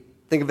simply,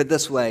 think of it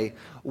this way: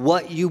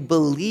 what you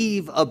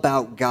believe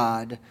about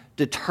God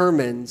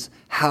determines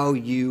how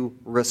you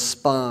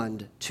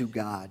respond to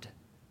God.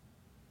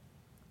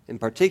 In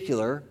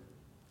particular,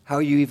 how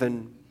you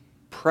even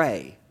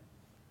pray.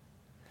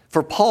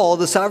 For Paul,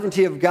 the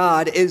sovereignty of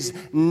God is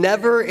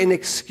never an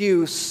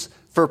excuse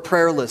for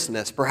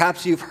prayerlessness.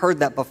 Perhaps you've heard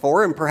that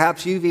before, and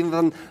perhaps you've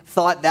even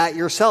thought that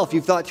yourself.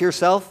 You've thought to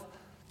yourself,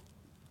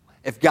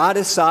 if God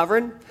is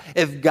sovereign,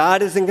 if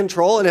God is in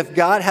control, and if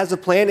God has a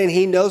plan and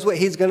he knows what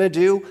he's going to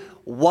do,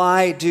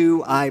 why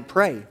do I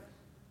pray?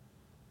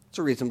 It's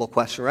a reasonable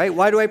question, right?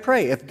 Why do I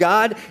pray? If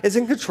God is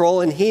in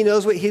control and he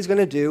knows what he's going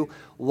to do,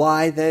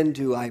 why then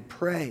do I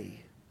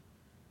pray?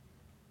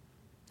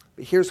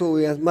 But here's what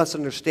we must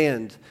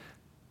understand.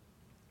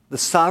 The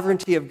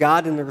sovereignty of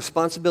God and the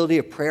responsibility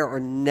of prayer are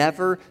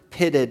never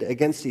pitted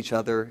against each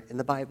other in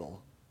the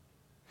Bible.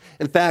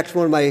 In fact,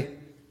 one of my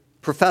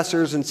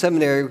professors in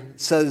seminary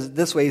says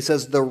this way. He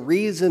says, the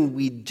reason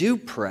we do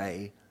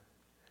pray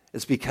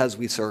is because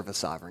we serve a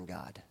sovereign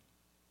God.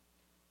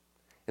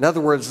 In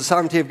other words, the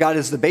sovereignty of God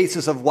is the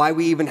basis of why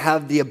we even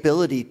have the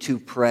ability to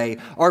pray.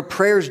 Our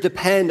prayers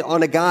depend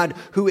on a God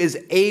who is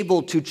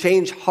able to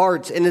change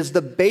hearts and is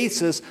the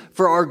basis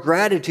for our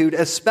gratitude,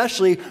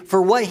 especially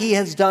for what he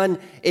has done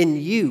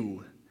in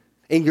you,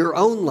 in your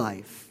own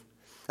life.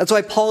 That's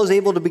why Paul is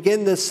able to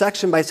begin this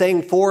section by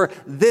saying, for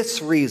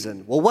this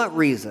reason. Well, what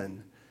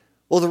reason?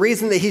 Well, the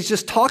reason that he's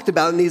just talked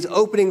about in these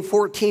opening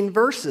 14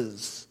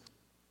 verses.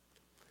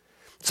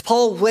 It's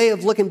Paul's way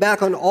of looking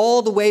back on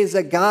all the ways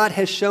that God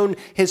has shown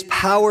his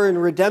power in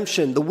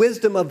redemption, the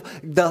wisdom of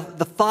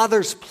the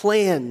Father's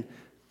plan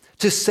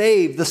to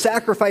save, the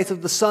sacrifice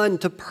of the Son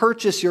to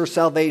purchase your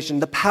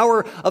salvation, the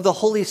power of the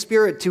Holy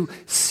Spirit to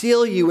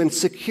seal you and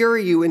secure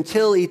you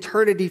until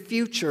eternity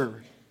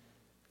future.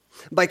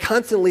 By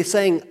constantly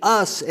saying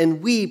us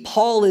and we,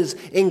 Paul is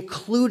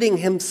including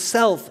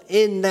himself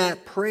in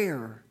that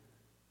prayer.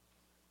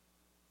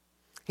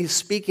 He's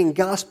speaking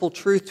gospel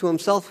truth to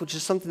himself, which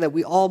is something that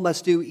we all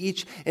must do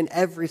each and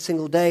every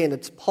single day. And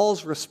it's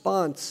Paul's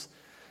response.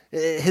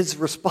 His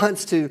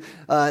response to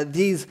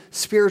these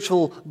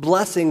spiritual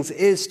blessings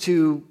is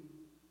to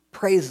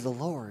praise the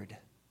Lord.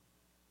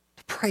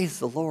 To praise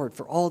the Lord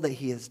for all that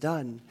he has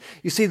done.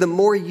 You see, the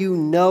more you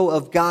know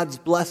of God's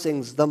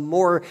blessings, the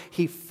more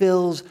he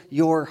fills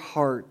your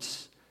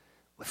heart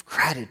with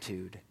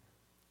gratitude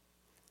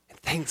and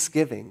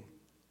thanksgiving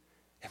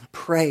and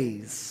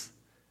praise.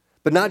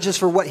 But not just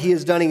for what he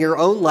has done in your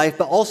own life,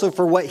 but also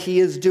for what he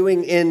is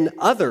doing in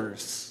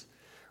others,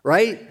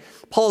 right?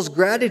 Paul's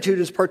gratitude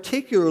is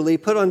particularly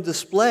put on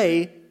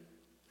display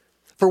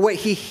for what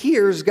he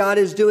hears God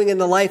is doing in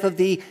the life of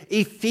the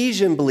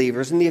Ephesian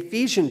believers in the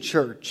Ephesian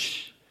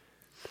church.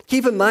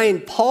 Keep in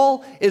mind,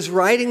 Paul is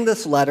writing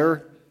this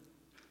letter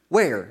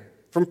where?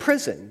 From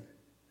prison.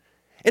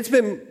 It's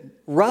been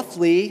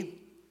roughly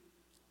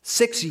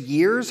 6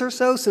 years or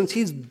so since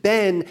he's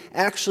been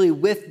actually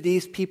with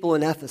these people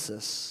in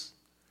Ephesus.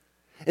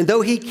 And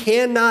though he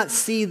cannot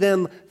see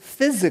them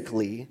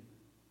physically,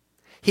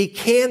 he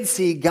can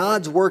see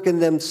God's work in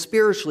them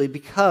spiritually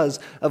because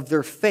of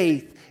their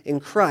faith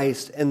in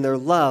Christ and their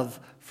love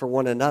for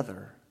one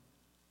another.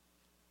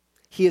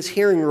 He is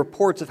hearing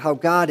reports of how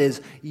God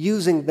is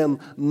using them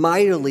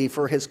mightily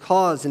for his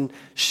cause and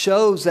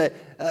shows that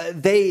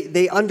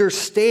they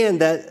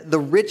understand that the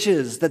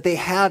riches that they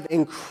have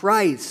in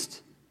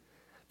Christ,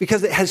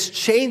 because it has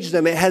changed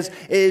them, it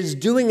is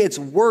doing its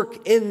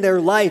work in their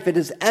life. It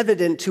is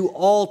evident to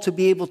all to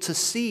be able to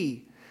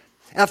see.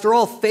 After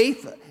all,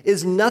 faith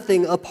is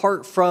nothing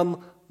apart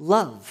from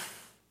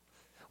love.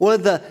 One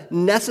of the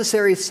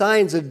necessary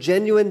signs of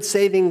genuine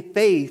saving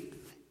faith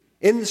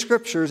in the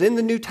Scriptures, in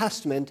the New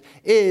Testament,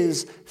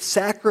 is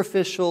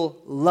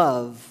sacrificial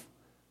love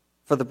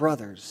for the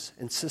brothers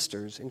and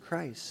sisters in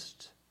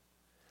Christ.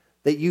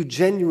 That you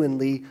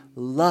genuinely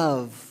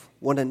love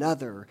one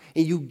another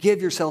and you give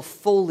yourself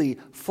fully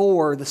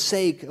for the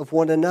sake of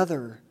one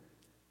another.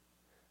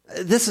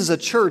 This is a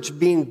church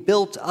being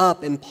built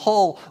up, and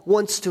Paul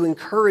wants to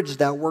encourage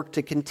that work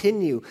to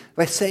continue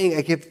by saying,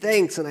 I give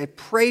thanks and I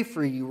pray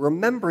for you,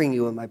 remembering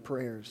you in my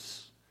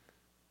prayers.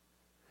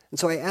 And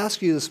so I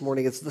ask you this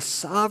morning, it's the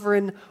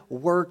sovereign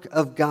work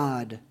of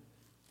God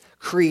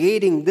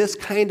creating this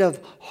kind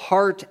of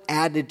heart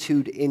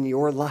attitude in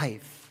your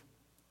life.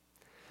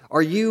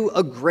 Are you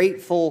a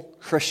grateful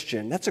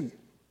Christian? That's a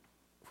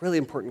really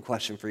important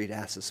question for you to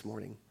ask this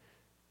morning.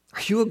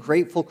 Are you a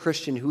grateful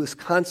Christian who is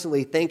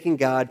constantly thanking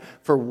God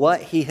for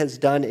what he has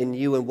done in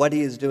you and what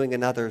he is doing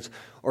in others?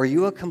 Or are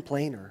you a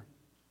complainer?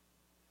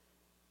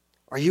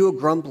 Are you a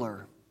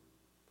grumbler?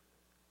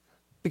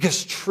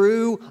 Because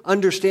true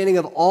understanding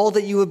of all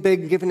that you have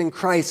been given in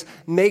Christ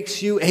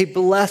makes you a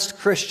blessed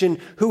Christian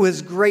who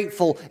is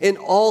grateful in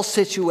all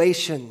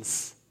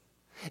situations.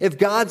 If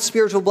God's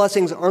spiritual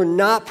blessings are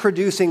not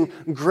producing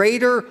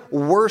greater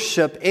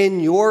worship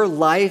in your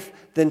life,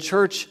 then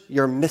church,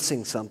 you're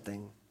missing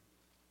something.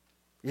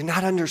 You're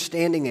not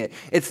understanding it.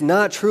 It's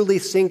not truly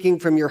sinking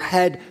from your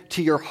head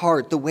to your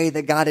heart the way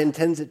that God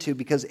intends it to,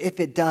 because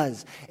if it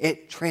does,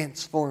 it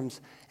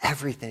transforms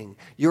everything.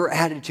 Your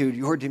attitude,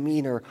 your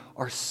demeanor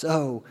are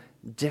so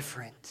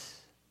different.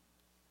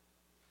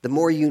 The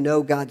more you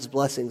know God's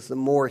blessings, the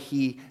more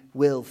he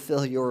will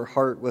fill your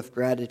heart with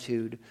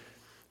gratitude.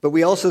 But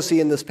we also see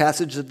in this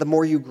passage that the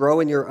more you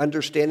grow in your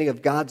understanding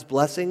of God's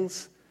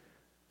blessings,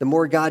 the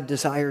more God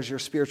desires your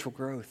spiritual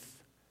growth.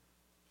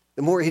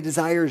 The more he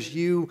desires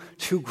you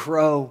to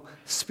grow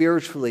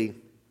spiritually.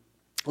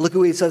 Look at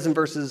what he says in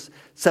verses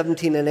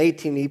 17 and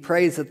 18. He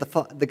prays that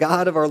the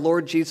God of our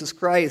Lord Jesus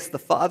Christ, the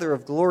Father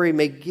of glory,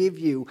 may give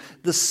you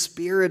the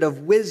spirit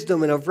of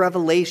wisdom and of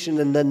revelation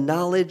and the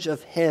knowledge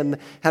of him,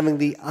 having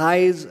the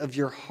eyes of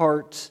your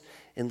heart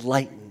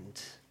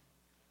enlightened.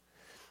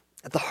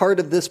 At the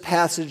heart of this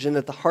passage and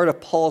at the heart of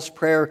Paul's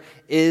prayer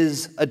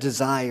is a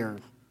desire.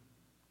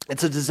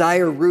 It's a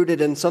desire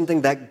rooted in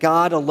something that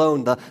God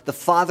alone, the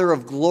Father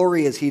of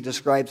glory as he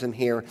describes him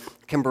here,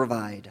 can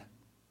provide.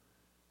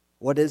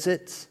 What is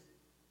it?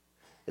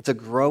 It's a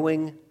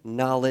growing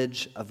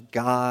knowledge of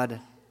God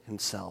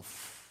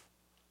himself.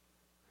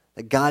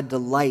 That God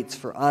delights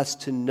for us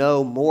to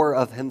know more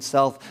of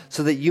himself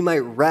so that you might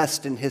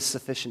rest in his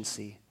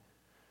sufficiency.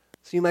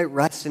 So you might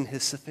rest in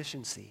his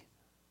sufficiency.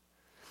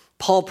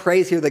 Paul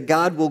prays here that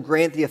God will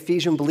grant the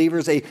Ephesian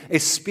believers a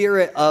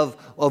spirit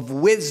of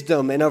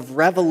wisdom and of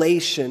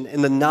revelation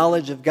in the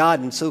knowledge of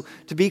God. And so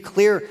to be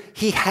clear,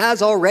 he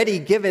has already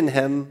given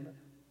him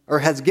or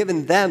has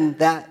given them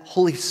that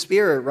Holy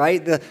Spirit,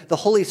 right? The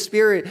Holy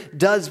Spirit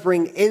does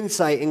bring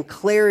insight and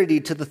clarity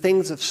to the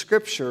things of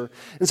Scripture.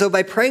 And so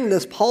by praying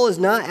this, Paul is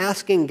not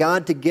asking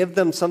God to give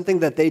them something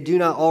that they do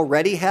not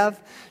already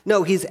have.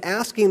 No, he's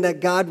asking that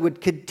God would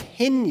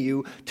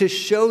continue to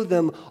show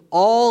them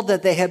all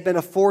that they have been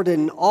afforded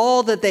and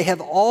all that they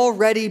have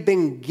already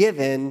been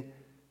given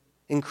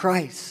in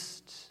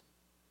Christ.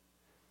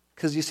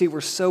 Because you see,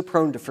 we're so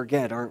prone to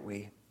forget, aren't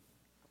we?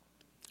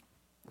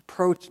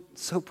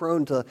 So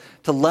prone to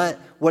let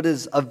what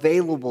is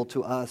available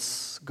to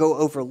us go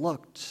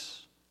overlooked.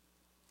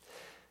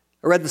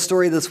 I read the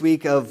story this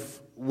week of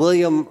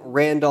William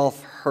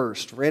Randolph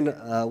Hearst.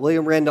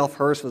 William Randolph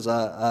Hearst was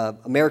an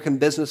American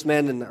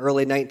businessman in the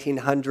early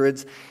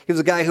 1900s. He was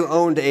a guy who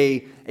owned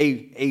a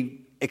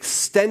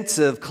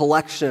extensive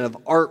collection of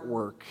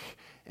artwork.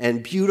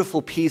 and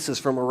beautiful pieces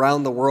from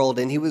around the world.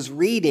 And he was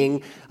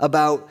reading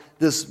about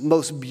this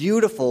most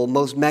beautiful,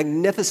 most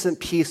magnificent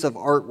piece of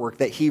artwork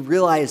that he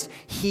realized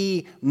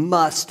he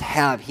must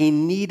have. He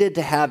needed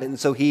to have it. And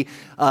so he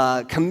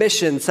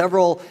commissioned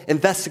several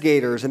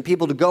investigators and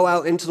people to go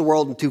out into the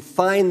world and to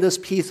find this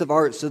piece of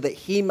art so that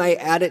he might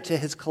add it to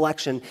his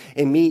collection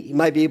and he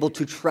might be able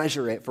to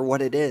treasure it for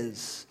what it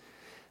is.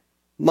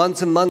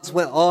 Months and months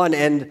went on,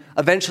 and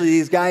eventually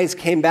these guys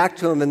came back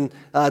to him, and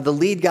the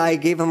lead guy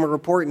gave him a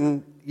report,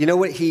 and you know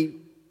what he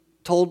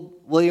told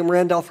William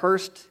Randolph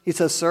Hearst? He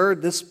says, "Sir,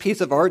 this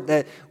piece of art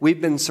that we've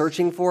been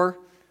searching for,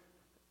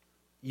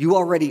 you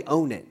already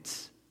own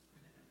it.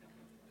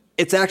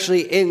 It's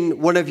actually in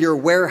one of your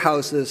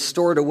warehouses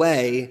stored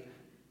away,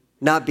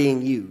 not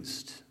being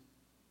used."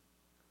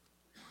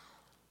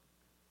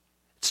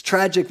 It's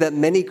tragic that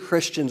many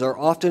Christians are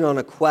often on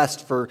a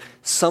quest for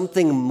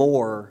something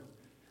more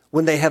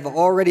when they have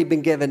already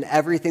been given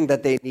everything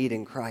that they need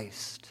in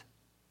Christ.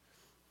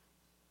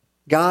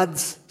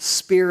 God's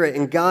Spirit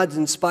and God's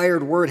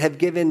inspired word have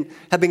been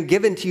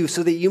given to you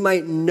so that you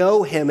might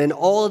know him and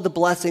all of the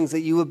blessings that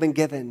you have been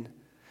given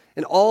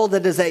and all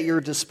that is at your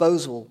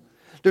disposal.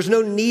 There's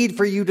no need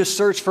for you to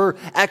search for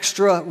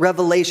extra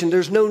revelation.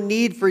 There's no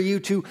need for you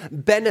to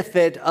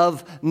benefit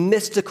of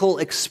mystical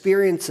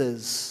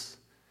experiences.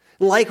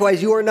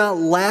 Likewise, you are not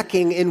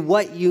lacking in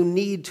what you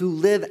need to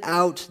live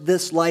out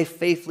this life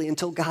faithfully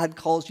until God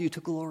calls you to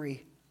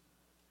glory.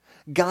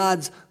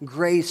 God's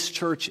grace,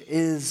 church,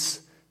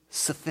 is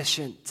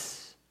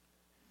sufficient.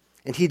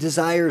 And he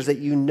desires that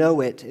you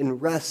know it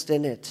and rest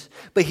in it.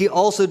 But he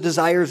also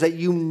desires that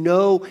you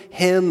know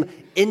him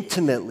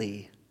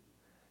intimately.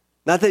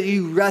 Not that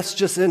you rest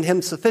just in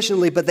him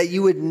sufficiently, but that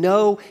you would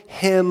know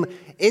him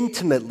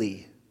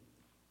intimately.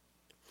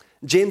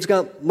 James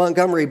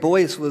Montgomery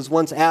Boyce was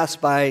once asked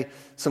by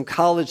some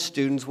college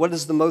students, what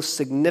is the most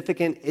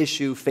significant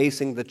issue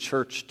facing the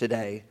church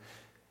today?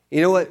 You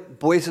know what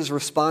Boyce's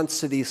response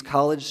to these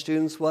college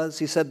students was?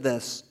 He said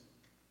this,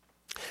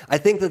 "I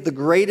think that the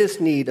greatest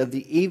need of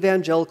the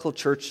evangelical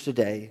church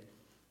today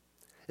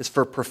is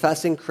for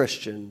professing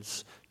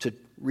Christians to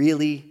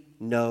really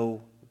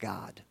know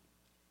God."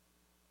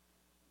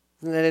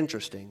 Isn't that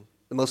interesting?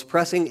 The most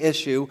pressing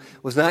issue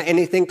was not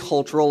anything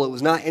cultural. It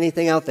was not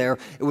anything out there.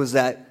 It was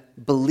that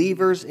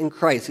believers in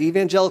Christ,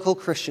 evangelical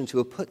Christians who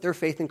have put their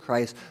faith in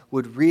Christ,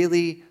 would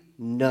really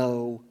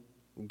know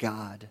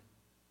God.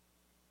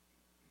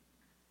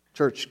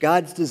 Church,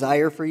 God's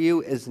desire for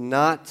you is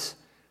not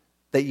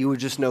that you would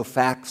just know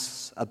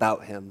facts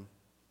about him.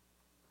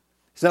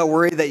 He's not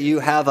worried that you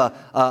have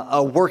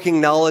a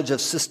working knowledge of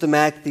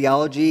systematic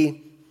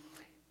theology.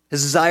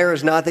 His desire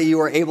is not that you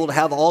are able to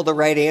have all the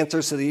right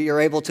answers so that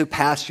you're able to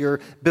pass your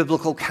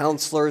biblical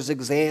counselor's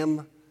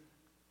exam.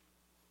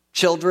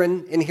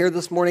 Children in here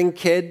this morning,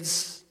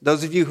 kids,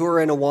 those of you who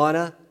are in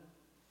Awana,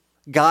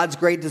 God's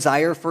great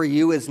desire for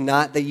you is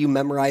not that you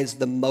memorize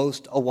the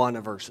most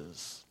Awana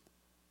verses.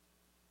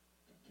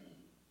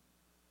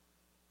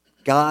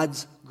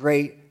 God's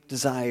great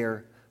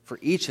desire for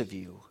each of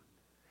you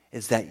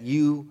is that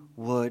you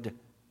would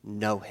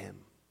know him.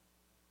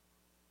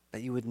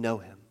 That you would know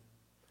him.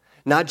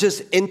 Not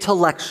just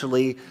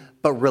intellectually,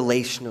 but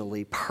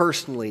relationally,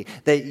 personally.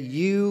 That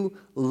you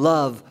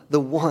love the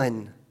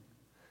one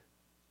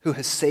who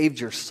has saved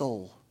your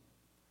soul.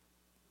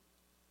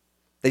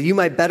 That you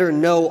might better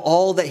know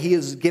all that he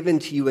has given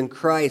to you in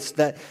Christ.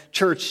 That,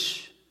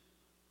 church,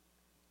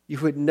 you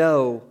would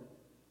know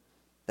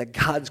that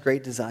God's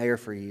great desire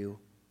for you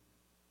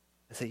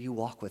is that you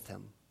walk with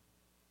him.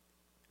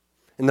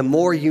 And the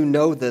more you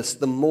know this,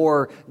 the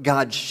more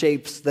God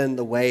shapes then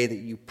the way that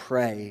you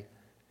pray.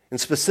 And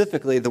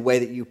specifically the way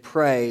that you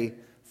pray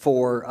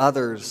for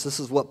others. This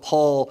is what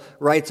Paul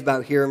writes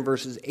about here in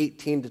verses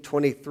 18 to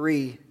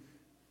 23.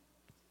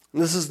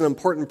 And this is an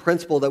important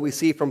principle that we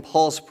see from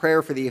Paul's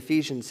prayer for the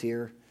Ephesians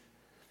here.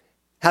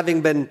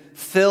 Having been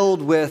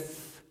filled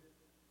with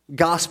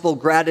gospel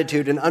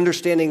gratitude and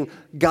understanding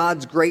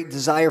God's great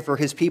desire for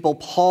his people,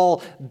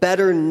 Paul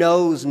better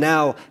knows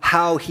now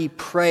how he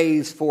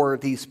prays for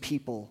these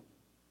people.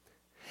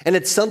 And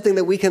it's something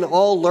that we can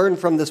all learn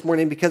from this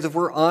morning, because if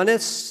we're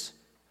honest,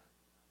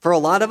 for a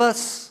lot of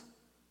us,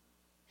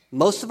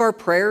 most of our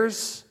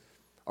prayers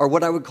are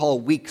what I would call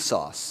weak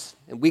sauce.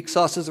 And weak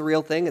sauce is a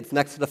real thing. It's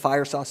next to the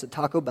fire sauce at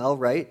Taco Bell,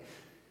 right?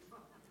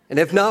 And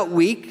if not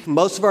weak,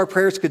 most of our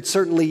prayers could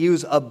certainly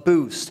use a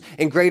boost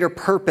and greater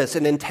purpose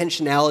and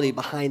intentionality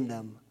behind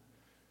them.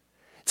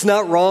 It's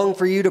not wrong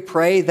for you to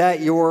pray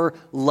that your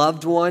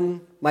loved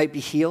one might be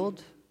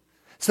healed.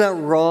 It's not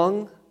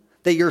wrong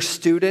that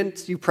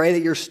you pray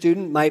that your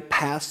student might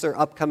pass their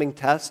upcoming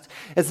test.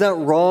 It's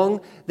not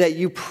wrong that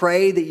you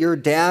pray that your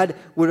dad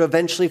would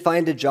eventually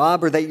find a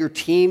job, or that your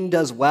team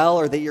does well,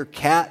 or that your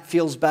cat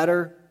feels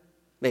better.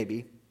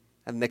 Maybe.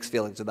 I have mixed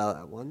feelings about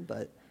that one,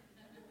 but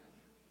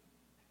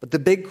the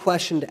big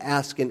question to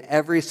ask in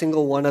every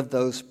single one of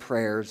those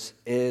prayers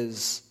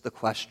is the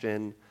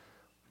question,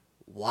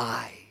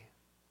 why?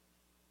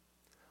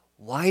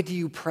 Why do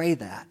you pray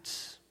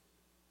that?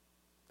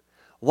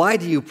 Why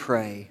do you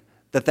pray,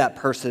 that that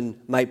person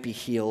might be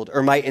healed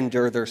or might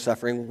endure their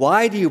suffering?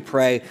 Why do you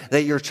pray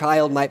that your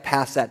child might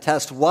pass that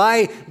test?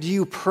 Why do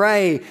you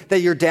pray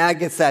that your dad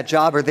gets that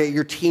job or that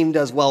your team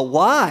does well?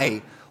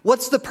 Why?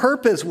 What's the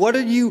purpose? What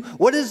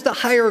is the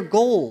higher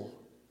goal?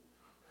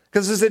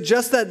 Because is it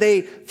just that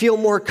they feel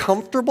more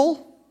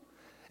comfortable?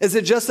 Is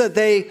it just that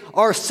they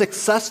are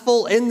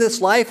successful in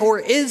this life? Or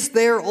is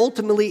there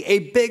ultimately a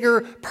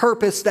bigger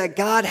purpose that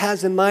God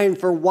has in mind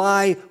for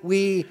why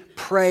we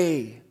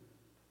pray?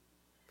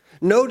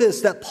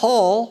 Notice that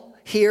Paul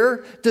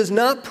here does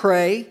not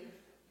pray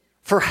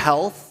for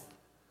health.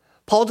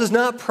 Paul does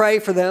not pray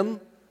for them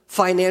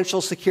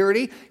financial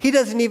security. He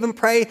doesn't even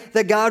pray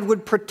that God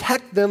would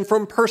protect them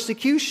from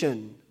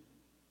persecution.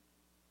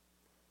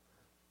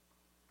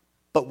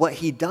 But what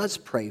he does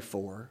pray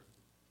for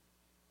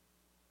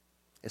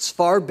is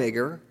far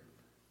bigger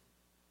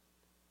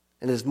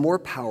and is more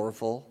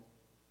powerful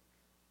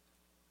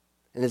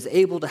and is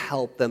able to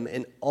help them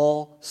in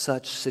all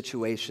such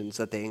situations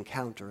that they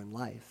encounter in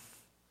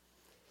life.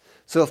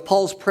 So if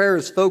Paul's prayer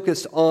is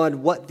focused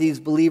on what these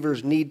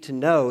believers need to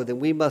know, then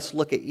we must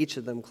look at each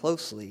of them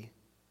closely.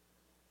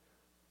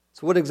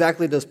 So what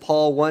exactly does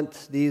Paul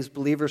want these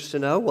believers to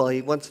know? Well,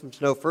 he wants them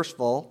to know, first of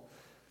all,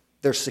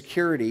 their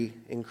security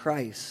in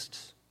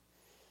Christ.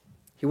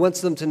 He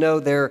wants them to know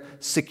their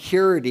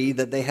security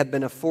that they have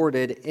been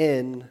afforded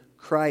in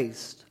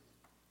Christ.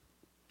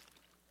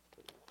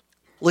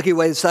 Look at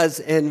what he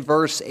says in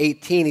verse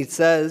 18. He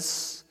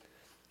says,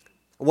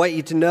 I want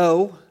you to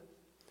know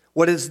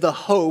what is the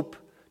hope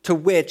to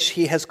which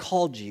he has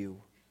called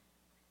you.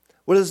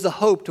 What is the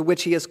hope to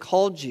which he has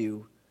called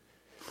you?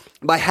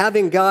 By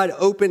having God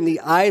open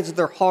the eyes of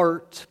their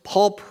heart,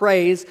 Paul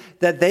prays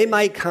that they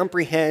might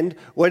comprehend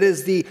what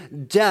is the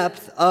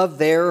depth of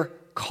their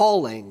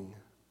calling.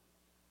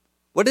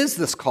 What is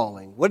this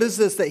calling? What is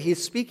this that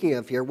he's speaking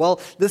of here? Well,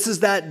 this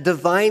is that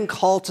divine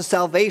call to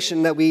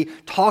salvation that we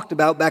talked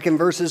about back in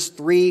verses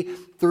 3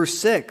 through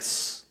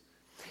 6.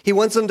 He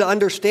wants them to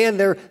understand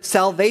their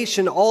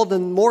salvation all the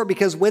more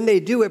because when they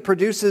do, it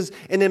produces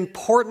an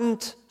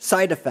important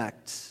side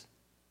effect.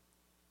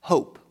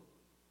 Hope.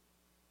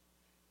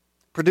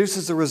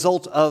 Produces the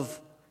result of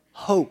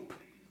hope.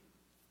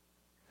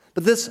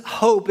 But this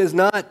hope is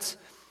not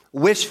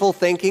wishful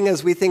thinking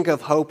as we think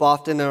of hope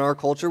often in our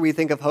culture. We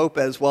think of hope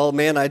as, well,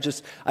 man,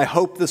 I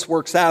hope this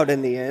works out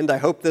in the end. I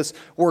hope this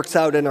works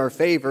out in our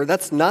favor.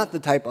 That's not the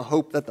type of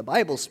hope that the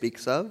Bible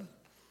speaks of.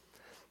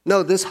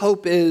 No, this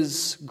hope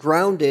is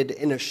grounded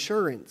in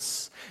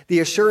assurance. The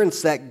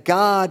assurance that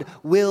God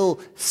will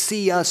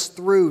see us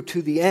through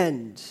to the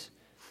end.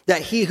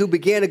 That he who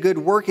began a good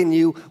work in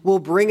you will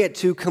bring it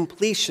to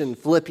completion,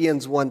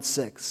 Philippians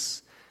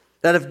 1:6.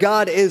 That if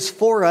God is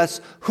for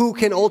us, who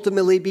can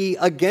ultimately be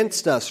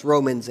against us,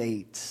 Romans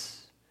 8.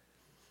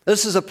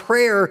 This is a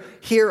prayer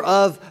here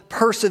of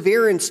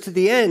perseverance to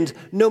the end,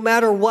 no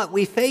matter what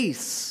we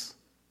face.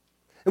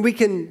 And we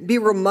can be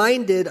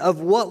reminded of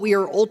what we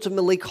are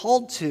ultimately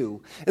called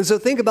to. And so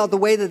think about the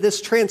way that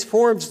this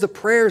transforms the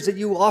prayers that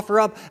you offer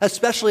up,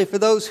 especially for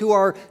those who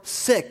are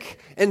sick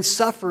and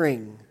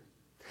suffering.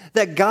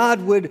 That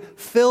God would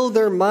fill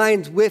their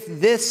minds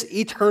with this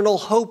eternal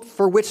hope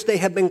for which they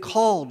have been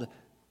called.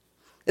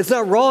 It's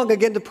not wrong,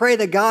 again, to pray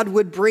that God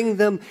would bring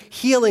them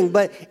healing,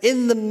 but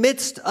in the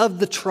midst of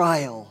the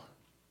trial,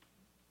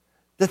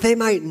 that they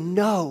might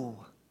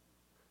know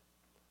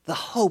the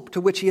hope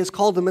to which he has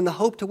called them. And the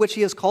hope to which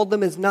he has called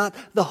them is not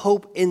the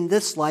hope in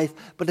this life,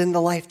 but in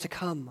the life to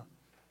come.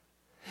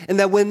 And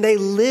that when they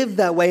live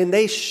that way and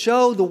they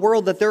show the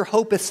world that their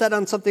hope is set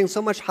on something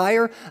so much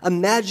higher,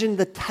 imagine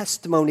the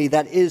testimony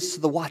that is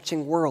to the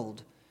watching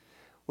world.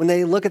 When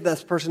they look at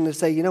this person and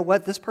say, you know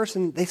what, this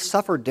person, they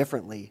suffer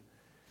differently.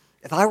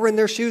 If I were in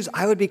their shoes,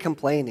 I would be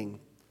complaining.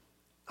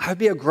 I would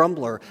be a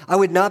grumbler. I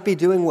would not be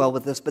doing well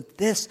with this, but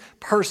this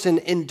person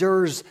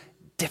endures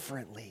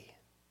differently.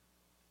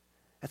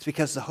 That's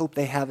because the hope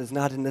they have is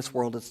not in this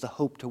world, it's the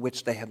hope to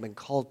which they have been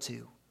called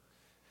to.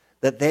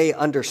 That they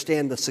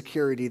understand the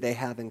security they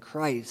have in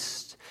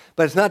Christ.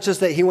 But it's not just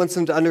that he wants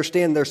them to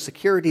understand their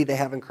security they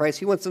have in Christ,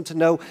 he wants them to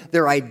know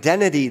their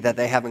identity that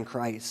they have in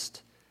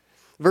Christ.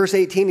 Verse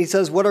 18, he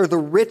says, what are the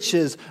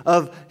riches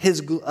of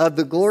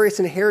the glorious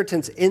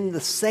inheritance in the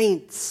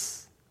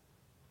saints?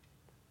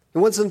 He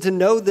wants them to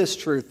know this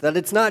truth, that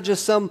it's not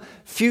just some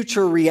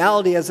future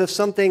reality as if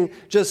something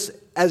just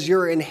as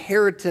your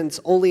inheritance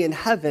only in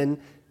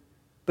heaven,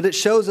 but it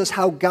shows us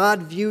how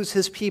God views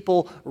his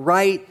people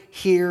right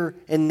here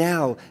and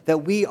now, that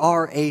we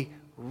are a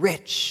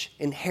rich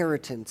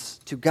inheritance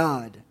to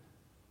God.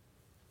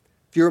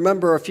 If you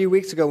remember a few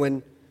weeks ago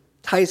when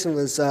Tyson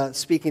was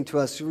speaking to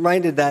us,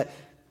 reminded that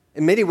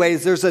in many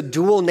ways there's a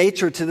dual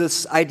nature to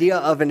this idea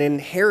of an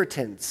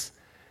inheritance.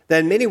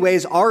 That in many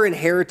ways our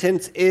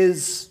inheritance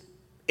is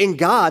in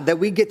God, that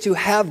we get to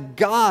have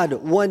God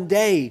one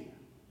day.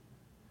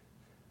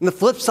 And the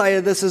flip side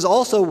of this is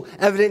also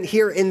evident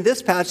here in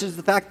this passage,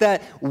 the fact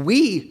that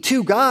we,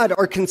 to God,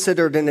 are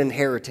considered an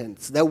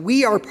inheritance, that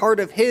we are part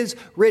of his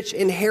rich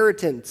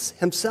inheritance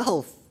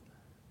himself.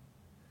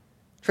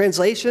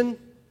 Translation,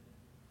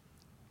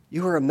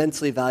 you are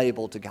immensely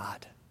valuable to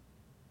God.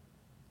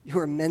 You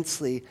are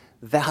immensely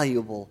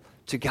valuable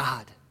to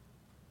God.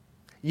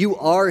 You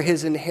are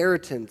his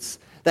inheritance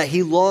that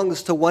he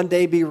longs to one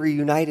day be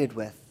reunited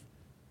with.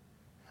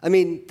 I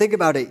mean, think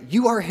about it.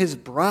 You are his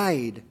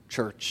bride,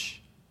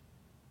 church.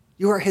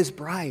 You are his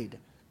bride.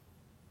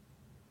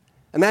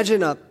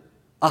 Imagine a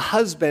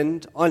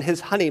husband on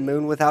his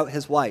honeymoon without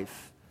his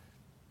wife.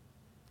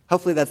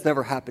 Hopefully that's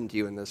never happened to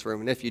you in this room.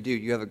 And if you do,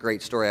 you have a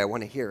great story. I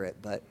want to hear it.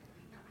 But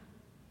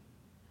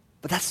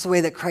that's the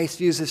way that Christ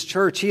views his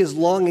church. He is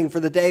longing for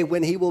the day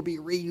when he will be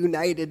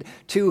reunited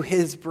to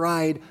his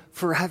bride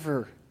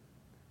forever.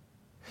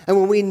 And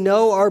when we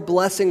know our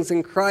blessings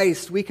in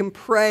Christ, we can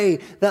pray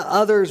that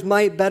others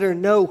might better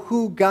know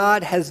who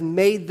God has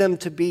made them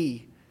to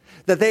be,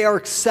 that they are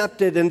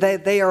accepted and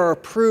that they are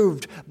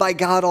approved by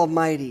God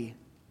Almighty.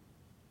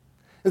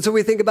 And so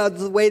we think about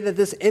the way that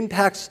this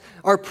impacts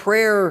our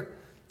prayer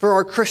for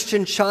our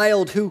Christian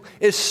child who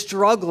is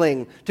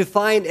struggling to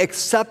find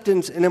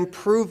acceptance and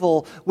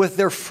approval with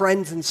their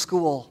friends in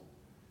school.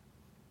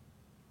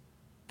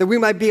 That we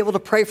might be able to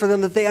pray for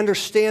them, that they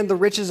understand the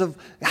riches of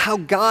how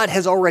God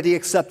has already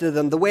accepted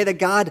them, the way that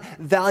God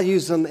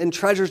values them and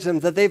treasures them,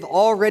 that they've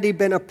already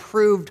been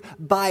approved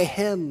by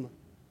him.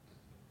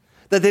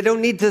 That they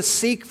don't need to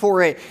seek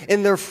for it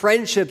in their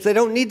friendships. They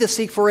don't need to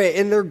seek for it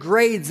in their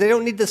grades. They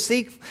don't need to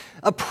seek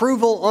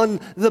approval on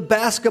the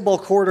basketball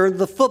court or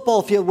the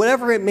football field,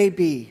 whatever it may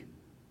be.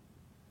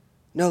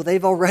 No,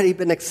 they've already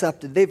been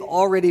accepted. They've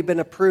already been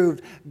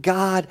approved.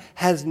 God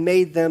has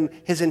made them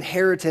his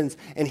inheritance,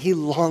 and he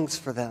longs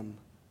for them.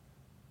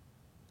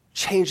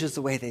 Changes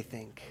the way they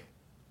think.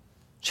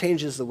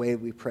 Changes the way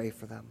we pray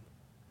for them.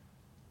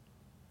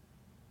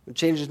 It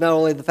changes not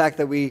only the fact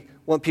that we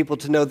want people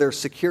to know their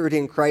security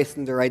in Christ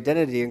and their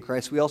identity in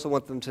Christ, we also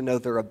want them to know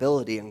their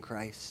ability in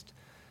Christ.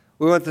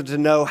 We want them to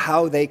know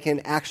how they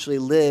can actually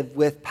live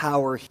with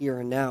power here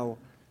and now.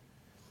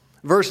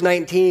 Verse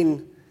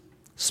 19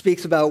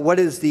 speaks about what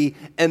is the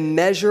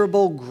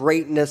immeasurable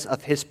greatness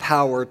of his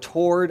power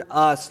toward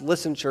us,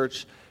 listen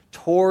church,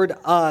 toward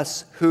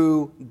us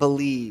who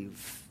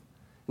believe.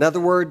 In other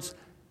words,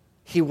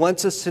 he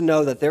wants us to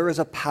know that there is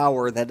a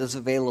power that is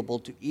available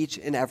to each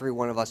and every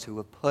one of us who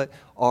have put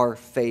our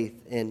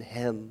faith in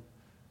him.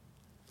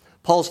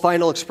 Paul's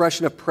final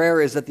expression of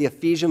prayer is that the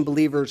Ephesian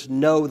believers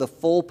know the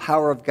full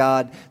power of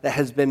God that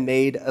has been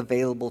made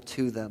available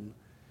to them.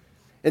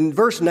 And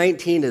verse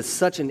 19 is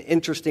such an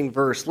interesting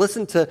verse.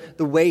 Listen to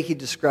the way he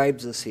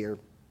describes this here.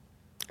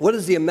 What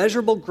is the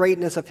immeasurable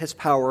greatness of his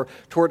power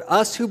toward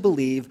us who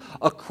believe,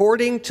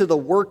 according to the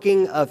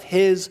working of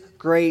his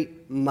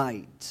great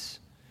might?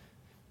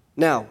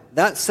 Now,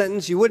 that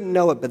sentence, you wouldn't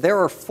know it, but there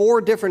are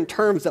 4 different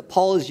terms that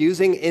Paul is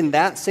using in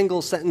that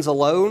single sentence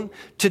alone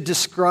to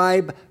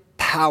describe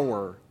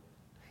power.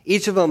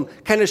 Each of them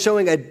kind of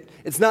showing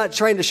it's not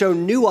trying to show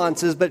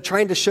nuances, but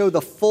trying to show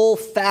the full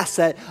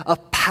facet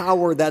of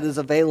power that is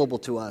available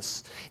to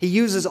us. He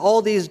uses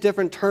all these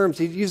different terms.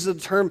 He uses a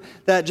term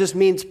that just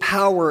means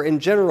power in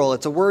general.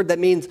 It's a word that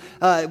means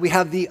we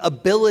have the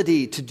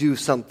ability to do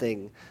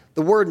something.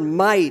 The word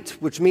might,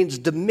 which means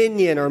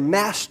dominion or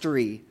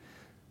mastery.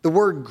 The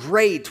word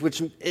great,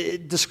 which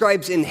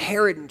describes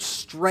inherent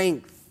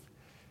strength.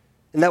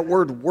 And that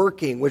word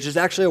working, which is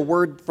actually a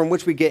word from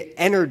which we get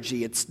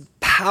energy. It's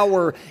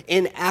power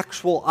in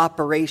actual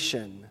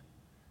operation.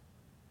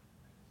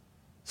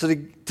 So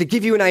to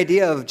give you an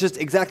idea of just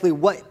exactly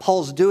what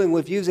Paul's doing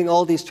with using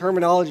all these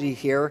terminology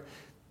here,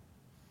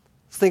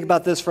 let's think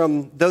about this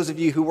from those of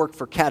you who work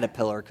for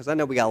Caterpillar, because I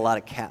know we got a lot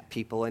of cat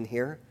people in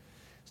here.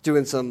 I was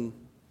doing some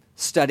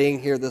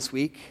studying here this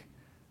week.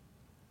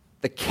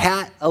 The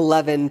Cat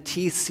 11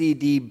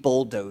 TCD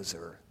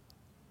bulldozer.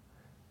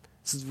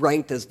 This is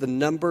ranked as the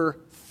number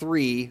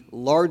 3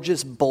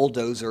 largest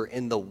bulldozer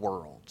in the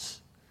world.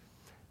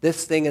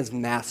 This thing is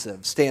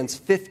massive, stands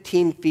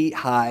 15 feet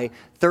high,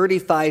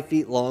 35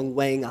 feet long,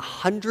 weighing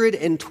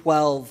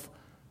 112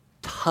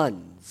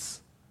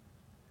 tons.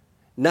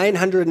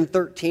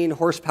 913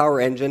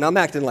 horsepower engine. I'm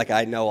acting like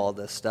I know all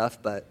this stuff,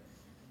 but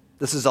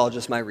this is all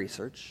just my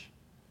research.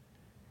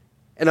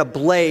 And a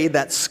blade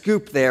that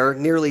scooped there,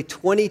 nearly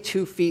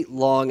 22 feet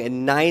long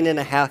and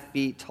 9.5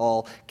 feet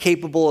tall,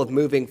 capable of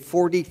moving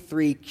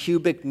 43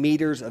 cubic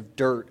meters of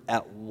dirt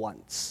at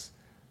once.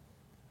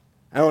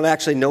 I don't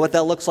actually know what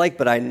that looks like,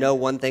 but I know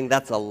one thing,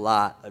 that's a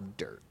lot of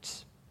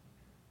dirt.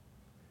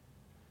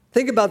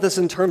 Think about this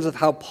in terms of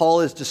how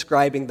Paul is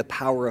describing the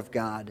power of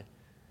God.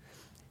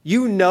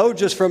 You know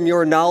just from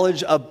your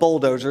knowledge of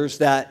bulldozers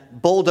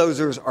that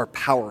bulldozers are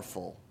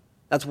powerful.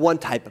 That's one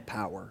type of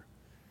power.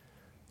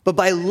 But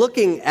by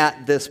looking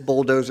at this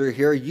bulldozer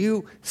here,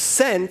 you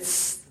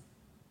sense,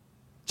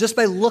 just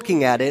by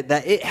looking at it,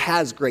 that it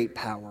has great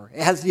power.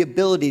 It has the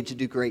ability to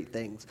do great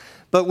things.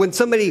 But when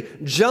somebody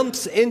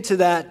jumps into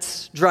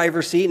that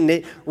driver's seat and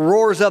it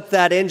roars up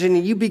that engine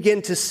and you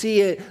begin to see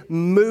it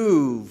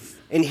move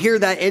and hear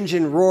that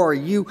engine roar,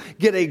 you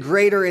get a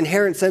greater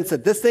inherent sense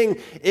that this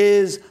thing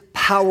is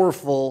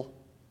powerful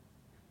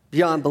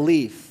beyond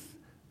belief.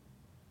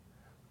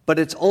 But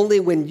it's only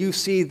when you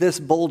see this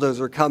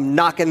bulldozer come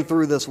knocking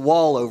through this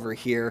wall over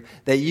here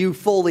that you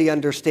fully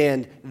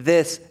understand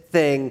this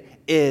thing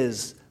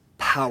is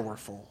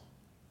powerful.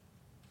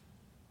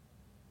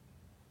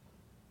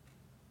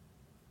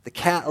 The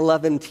Cat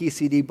 11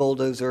 TCD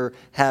bulldozer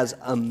has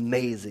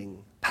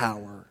amazing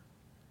power.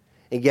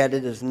 And yet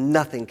it is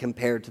nothing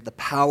compared to the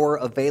power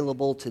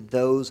available to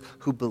those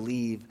who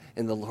believe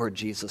in the Lord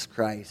Jesus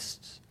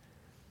Christ.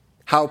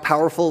 How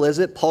powerful is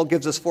it? Paul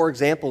gives us 4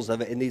 examples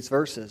of it in these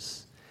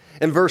verses.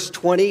 In verse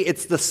 20,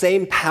 it's the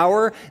same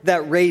power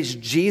that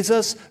raised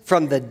Jesus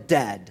from the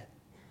dead.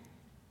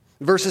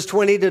 Verses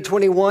 20 to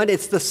 21,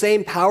 it's the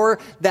same power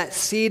that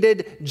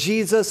seated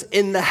Jesus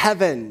in the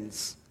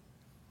heavens.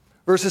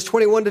 Verses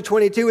 21 to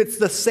 22, it's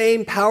the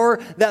same power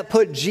that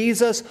put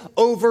Jesus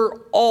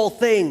over all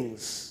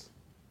things.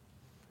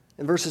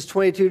 In verses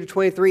 22 to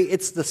 23,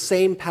 it's the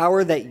same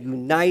power that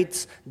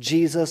unites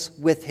Jesus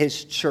with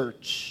his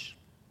church.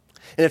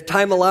 And if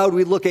time allowed,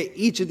 we'd look at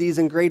each of these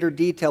in greater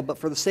detail, but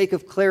for the sake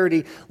of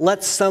clarity,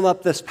 let's sum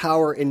up this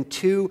power in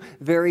 2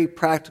 very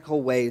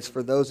practical ways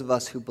for those of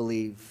us who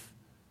believe.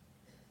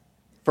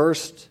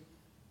 First,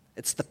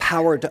 it's the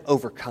power to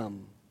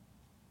overcome.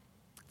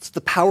 It's the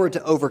power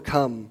to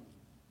overcome.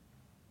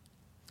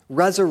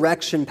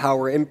 Resurrection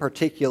power in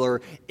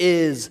particular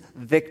is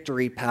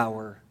victory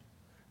power.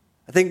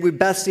 I think we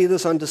best see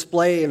this on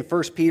display in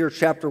 1 Peter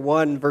chapter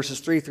 1, verses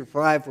 3 through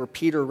 5, where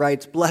Peter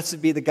writes,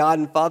 "Blessed be the God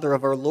and Father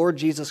of our Lord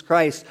Jesus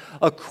Christ.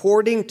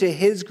 According to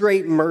his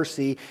great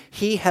mercy,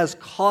 he has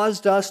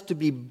caused us to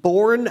be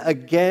born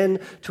again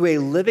to a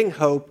living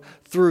hope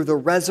through the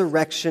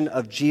resurrection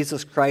of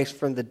Jesus Christ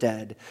from the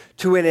dead,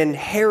 to an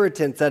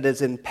inheritance that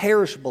is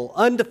imperishable,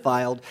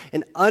 undefiled,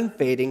 and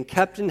unfading,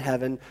 kept in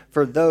heaven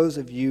for those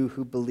of you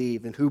who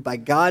believe, and who by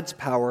God's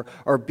power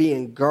are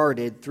being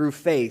guarded through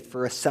faith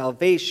for a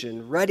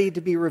salvation ready to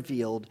be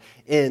revealed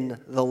in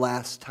the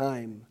last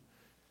time."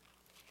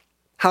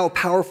 How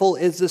powerful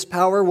is this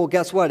power? Well,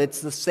 guess what?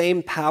 It's the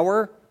same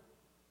power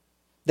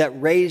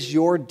that raised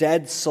your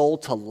dead soul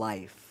to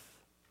life,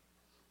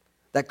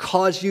 that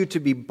caused you to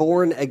be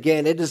born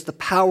again. It is the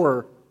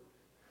power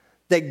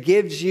that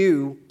gives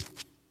you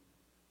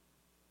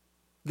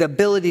the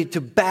ability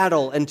to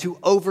battle and to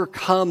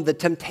overcome the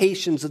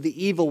temptations of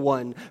the evil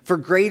one. For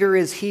greater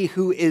is he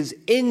who is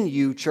in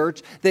you,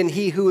 church, than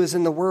he who is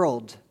in the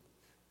world.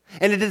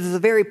 And it is the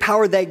very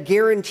power that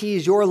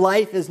guarantees your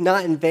life is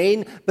not in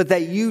vain, but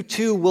that you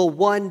too will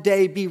one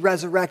day be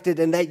resurrected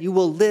and that you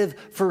will live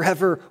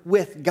forever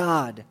with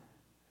God.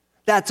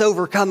 That's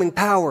overcoming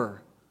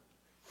power.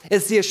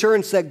 It's the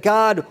assurance that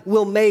God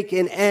will make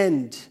an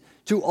end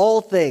to all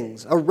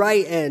things, a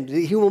right end.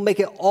 He will make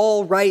it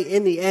all right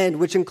in the end,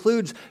 which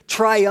includes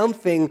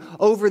triumphing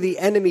over the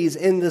enemies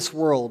in this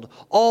world.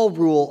 All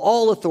rule,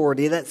 all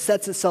authority that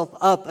sets itself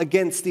up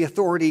against the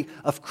authority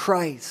of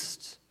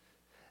Christ.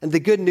 And the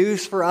good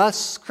news for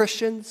us,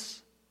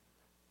 Christians,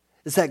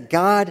 is that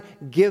God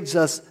gives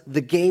us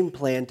the game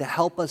plan to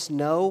help us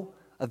know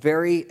a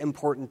very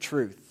important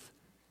truth.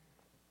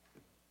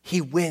 He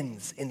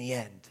wins in the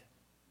end.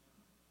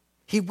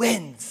 He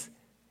wins.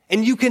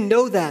 And you can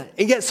know that.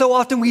 And yet so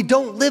often we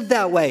don't live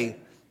that way.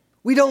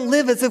 We don't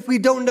live as if we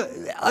don't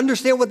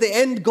understand what the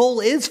end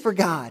goal is for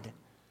God.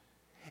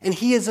 And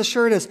he has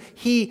assured us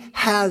he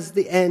has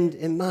the end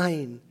in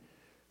mind.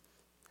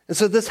 And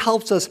so this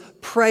helps us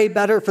pray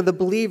better for the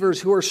believers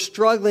who are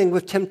struggling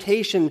with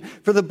temptation,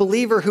 for the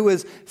believer who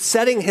is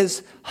setting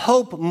his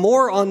hope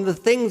more on the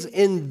things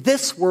in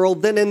this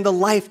world than in the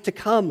life to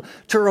come,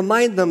 to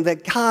remind them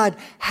that God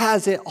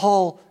has it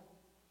all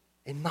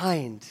in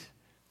mind.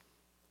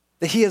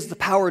 That he has the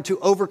power to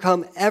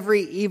overcome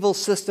every evil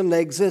system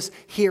that exists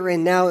here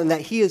and now, and that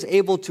he is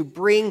able to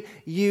bring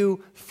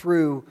you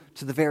through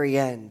to the very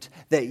end.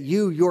 That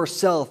you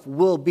yourself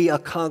will be a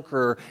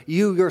conqueror.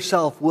 You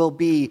yourself will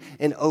be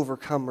an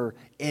overcomer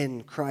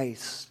in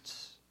Christ.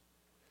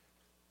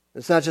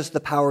 It's not just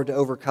the power to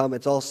overcome,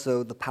 it's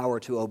also the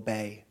power to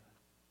obey.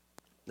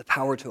 The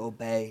power to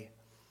obey.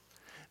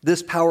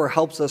 This power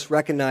helps us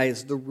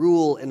recognize the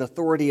rule and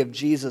authority of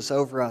Jesus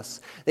over us,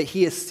 that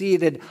he is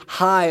seated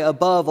high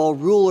above all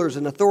rulers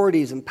and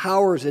authorities and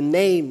powers and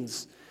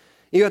names.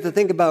 You have to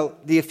think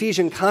about the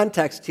Ephesian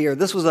context here.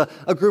 This was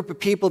a group of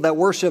people that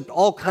worshiped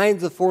all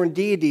kinds of foreign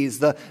deities,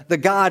 the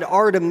god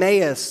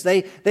Artemis.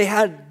 They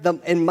had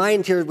them in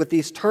mind here with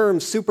these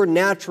terms,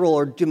 supernatural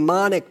or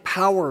demonic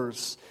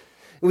powers.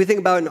 When we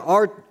think about in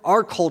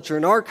our culture,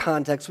 in our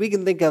context, we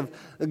can think of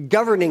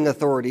governing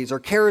authorities or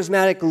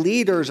charismatic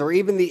leaders or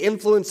even the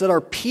influence that our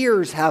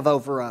peers have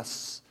over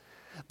us.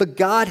 But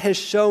God has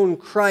shown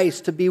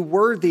Christ to be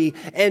worthy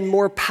and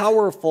more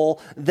powerful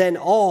than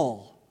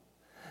all.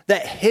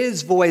 That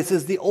his voice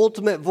is the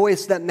ultimate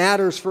voice that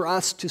matters for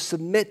us to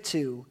submit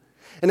to.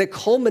 And it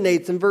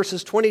culminates in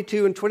verses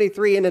 22 and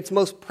 23 in its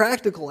most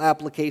practical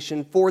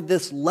application for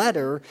this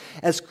letter,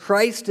 as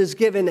Christ is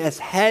given as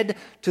head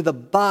to the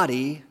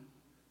body,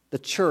 the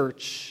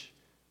church,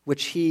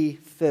 which he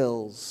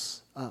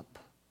fills up.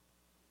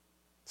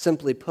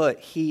 Simply put,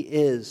 he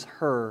is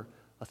her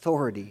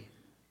authority.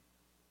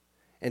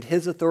 And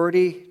his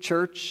authority,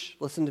 church,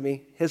 listen to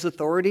me, his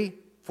authority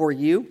for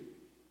you,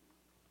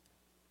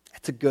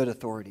 it's a good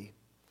authority.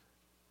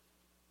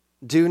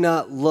 Do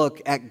not look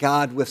at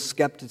God with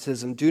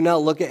skepticism. Do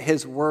not look at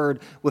his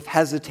word with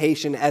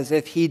hesitation as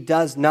if he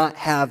does not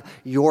have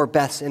your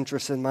best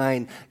interests in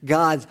mind.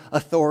 God's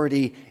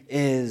authority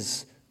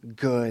is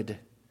good.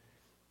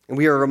 And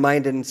we are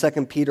reminded in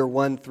 2 Peter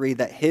 1:3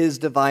 that his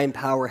divine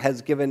power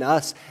has given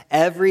us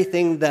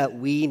everything that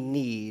we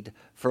need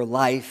for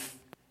life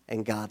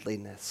and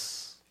godliness.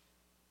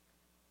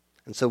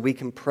 And so we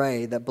can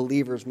pray that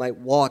believers might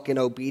walk in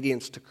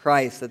obedience to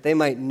Christ, that they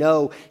might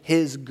know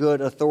his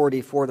good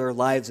authority for their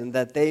lives, and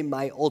that they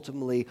might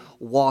ultimately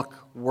walk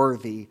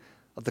worthy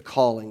of the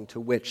calling to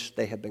which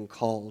they have been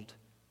called.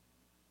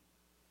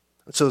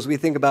 So as we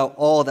think about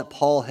all that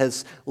Paul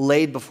has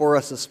laid before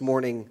us this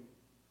morning,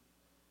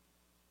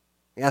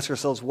 we ask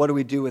ourselves, what do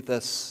we do with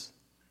this?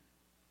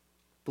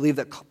 I believe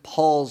that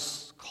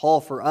Paul's call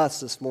for us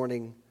this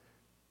morning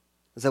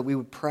is that we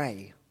would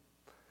pray.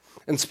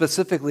 And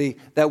specifically,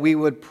 that we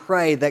would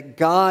pray that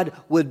God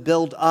would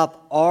build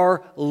up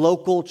our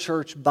local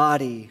church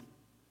body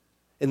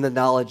in the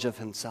knowledge of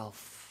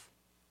himself.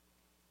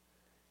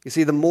 You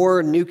see, the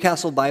more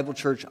Newcastle Bible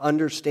Church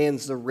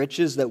understands the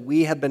riches that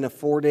we have been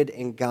afforded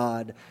in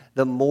God,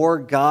 the more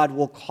God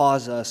will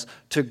cause us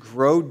to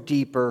grow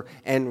deeper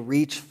and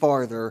reach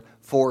farther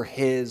for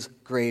his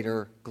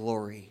greater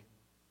glory.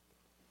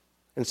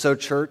 And so,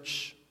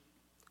 church,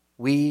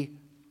 we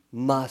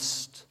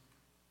must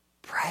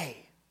pray.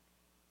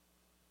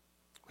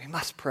 We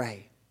must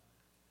pray.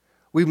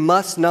 We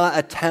must not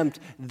attempt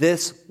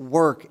this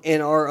work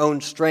in our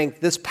own strength.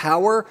 This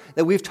power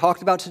that we've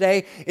talked about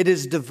today, it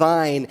is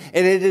divine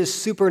and it is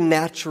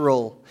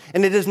supernatural.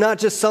 And it is not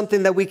just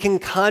something that we can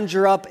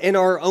conjure up in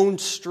our own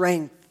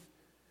strength.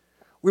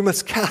 We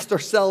must cast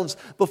ourselves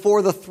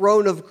before the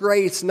throne of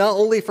grace, not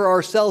only for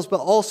ourselves, but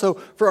also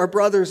for our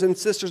brothers and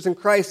sisters in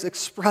Christ,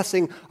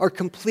 expressing our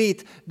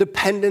complete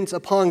dependence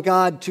upon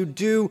God to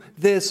do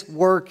this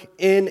work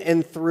in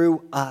and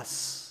through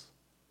us.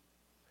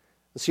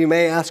 So you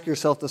may ask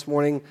yourself this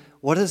morning,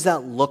 what does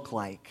that look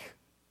like?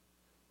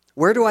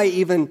 Where do I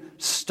even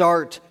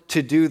start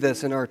to do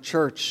this in our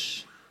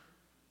church?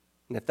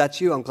 And if that's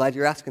you, I'm glad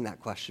you're asking that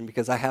question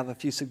because I have a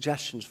few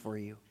suggestions for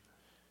you.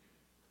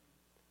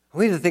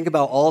 We need to think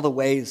about all the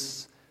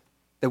ways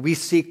that we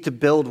seek to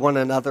build one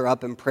another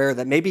up in prayer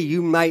that maybe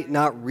you might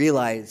not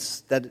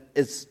realize that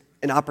it's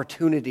an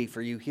opportunity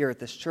for you here at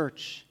this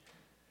church.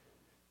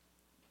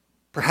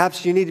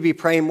 Perhaps you need to be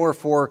praying more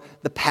for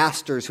the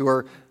pastors who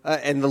are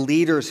and the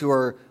leaders who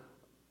are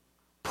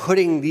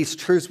putting these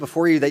truths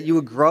before you, that you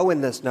would grow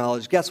in this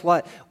knowledge. Guess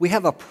what? We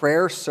have a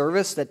prayer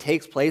service that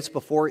takes place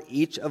before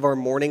each of our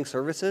morning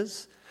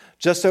services,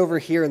 just over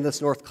here in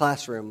this north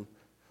classroom,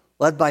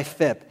 led by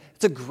Phip.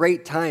 It's a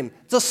great time.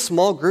 It's a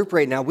small group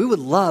right now. We would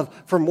love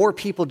for more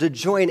people to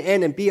join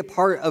in and be a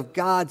part of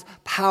God's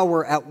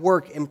power at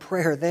work in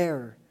prayer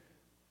there.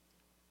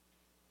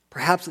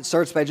 Perhaps it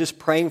starts by just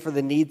praying for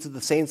the needs of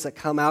the saints that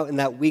come out in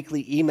that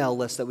weekly email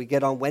list that we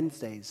get on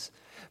Wednesdays.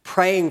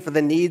 Praying for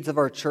the needs of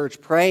our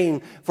church,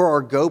 praying for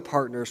our Go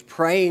partners,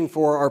 praying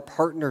for our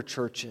partner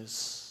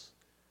churches.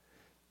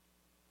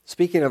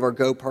 Speaking of our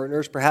Go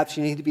partners, perhaps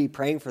you need to be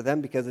praying for them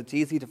because it's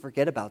easy to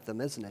forget about them,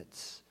 isn't it?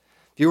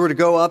 If you were to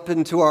go up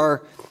into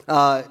our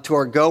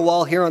Go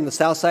wall here on the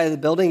south side of the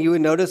building, you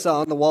would notice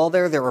on the wall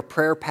there are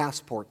prayer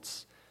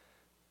passports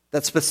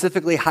that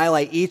specifically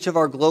highlight each of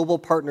our global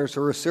partners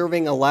who are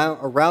serving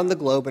around the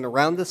globe and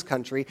around this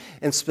country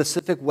in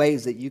specific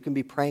ways that you can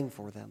be praying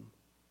for them.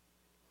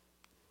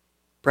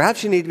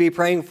 Perhaps you need to be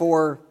praying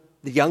for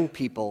the young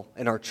people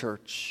in our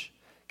church.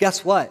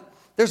 Guess what?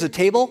 There's a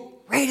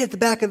table right at the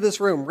back of this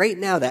room right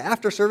now that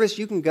after service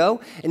you can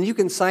go and you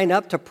can sign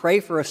up to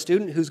pray for a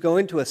student who's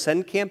going to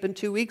Ascend Camp in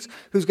 2 weeks,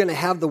 who's going to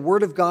have the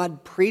Word of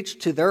God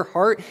preached to their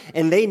heart,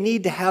 and they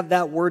need to have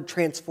that Word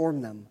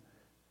transform them.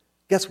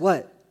 Guess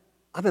what?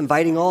 I'm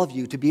inviting all of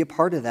you to be a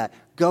part of that.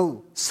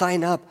 Go,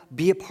 sign up,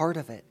 be a part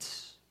of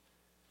it.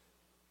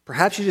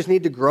 Perhaps you just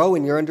need to grow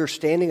in your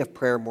understanding of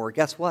prayer more.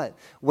 Guess what?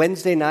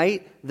 Wednesday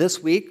night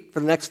this week, for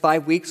the next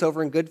 5 weeks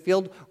over in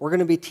Goodfield, we're going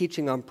to be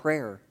teaching on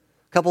prayer.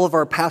 A couple of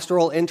our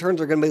pastoral interns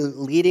are going to be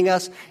leading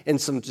us in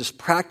some just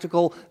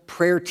practical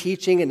prayer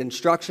teaching and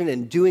instruction,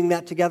 and doing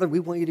that together. We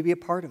want you to be a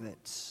part of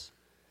it.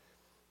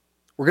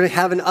 We're going to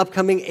have an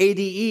upcoming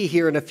ADE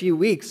here in a few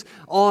weeks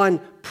on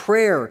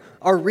prayer.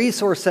 Our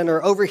resource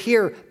center over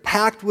here,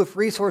 packed with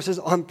resources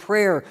on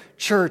prayer.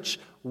 Church,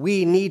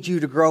 we need you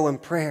to grow in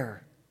prayer.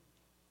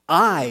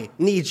 I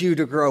need you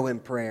to grow in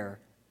prayer.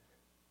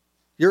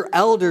 Your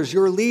elders,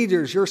 your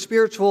leaders, your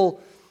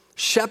spiritual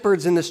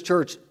shepherds in this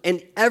church,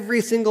 and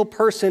every single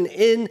person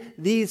in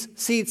these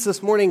seats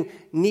this morning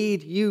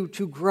need you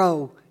to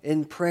grow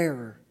in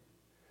prayer.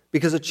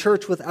 Because a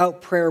church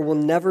without prayer will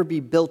never be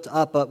built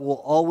up, but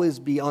will always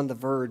be on the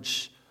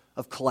verge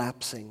of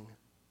collapsing.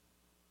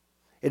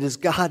 It is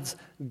God's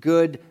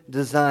good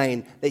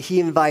design that He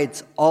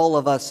invites all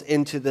of us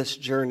into this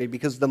journey,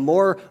 because the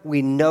more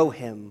we know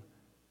Him,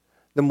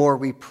 the more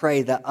we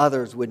pray that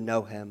others would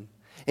know Him.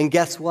 And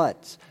guess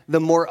what? The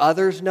more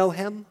others know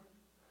him,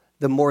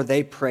 the more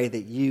they pray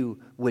that you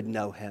would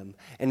know him.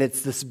 And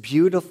it's this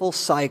beautiful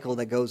cycle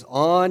that goes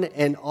on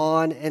and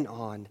on and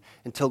on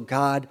until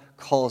God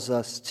calls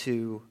us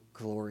to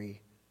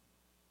glory.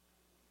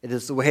 It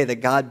is the way that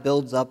God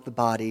builds up the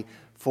body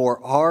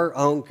for our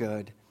own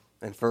good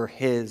and for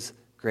his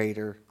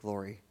greater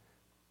glory.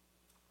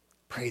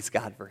 Praise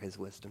God for his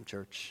wisdom,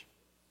 church.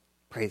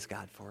 Praise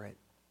God for it.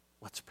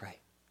 Let's pray.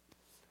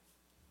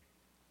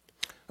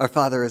 Our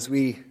Father, as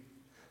we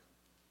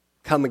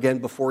come again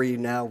before you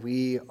now,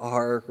 we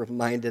are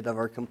reminded of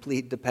our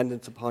complete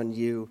dependence upon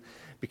you,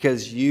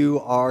 because you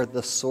are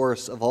the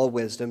source of all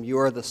wisdom. You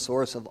are the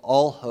source of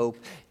all hope.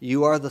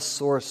 You are the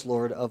source,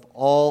 Lord, of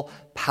all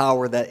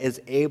power that is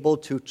able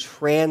to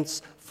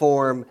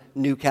transform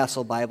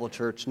Newcastle Bible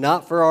Church,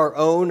 not for our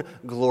own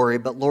glory,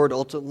 but, Lord,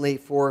 ultimately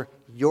for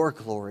your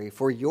glory,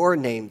 for your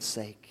name's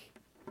sake.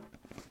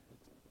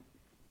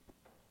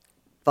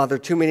 Father,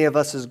 too many of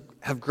us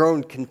have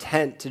grown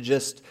content to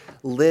just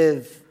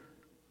live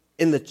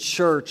in the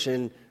church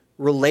and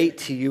relate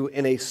to you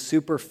in a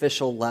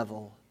superficial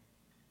level.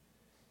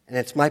 And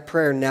it's my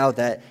prayer now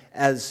that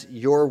as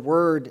your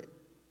word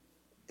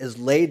is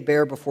laid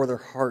bare before their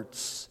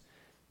hearts,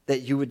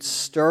 that you would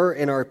stir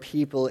in our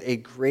people a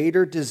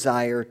greater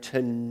desire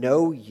to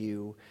know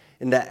you,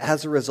 and that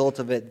as a result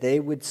of it, they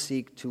would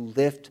seek to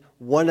lift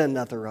one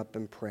another up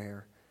in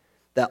prayer.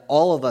 That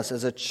all of us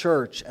as a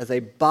church, as a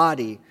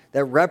body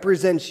that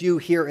represents you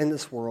here in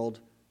this world,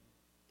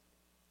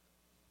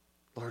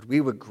 Lord, we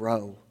would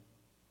grow,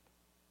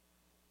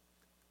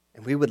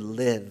 and we would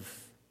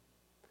live,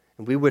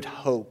 and we would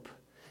hope,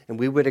 and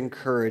we would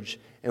encourage,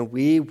 and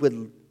we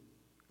would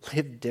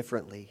live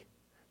differently,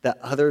 that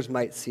others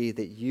might see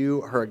that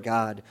you are a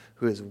God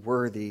who is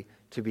worthy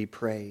to be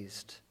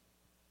praised.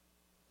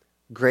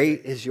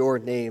 Great is your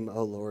name,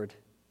 O Lord,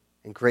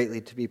 and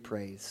greatly to be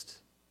praised.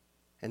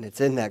 And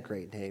it's in that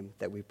great name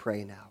that we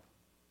pray now.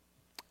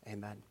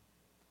 Amen.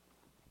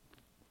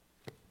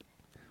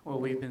 Well,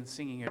 we've been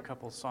singing a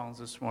couple songs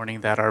this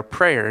morning that are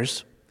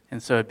prayers,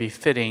 and so it'd be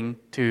fitting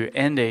to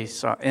end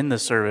the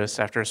service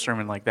after a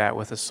sermon like that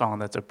with a song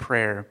that's a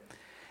prayer.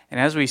 And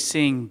as we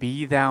sing,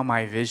 Be Thou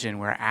My Vision,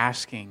 we're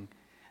asking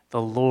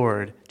the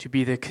Lord to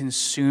be the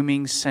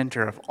consuming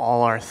center of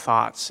all our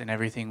thoughts and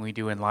everything we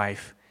do in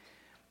life.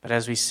 But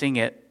as we sing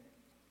it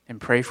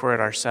and pray for it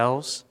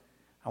ourselves,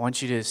 I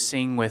want you to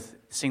sing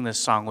this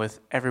song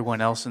with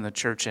everyone else in the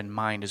church in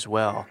mind as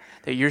well.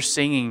 That you're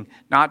singing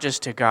not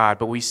just to God,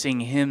 but we sing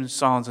hymn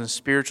songs and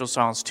spiritual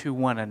songs to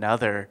one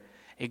another,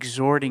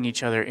 exhorting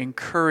each other,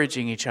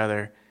 encouraging each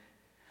other,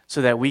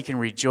 so that we can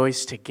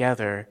rejoice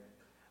together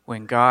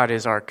when God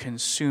is our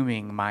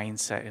consuming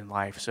mindset in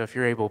life. So if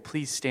you're able,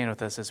 please stand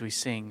with us as we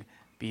sing,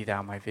 Be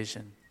Thou My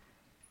Vision.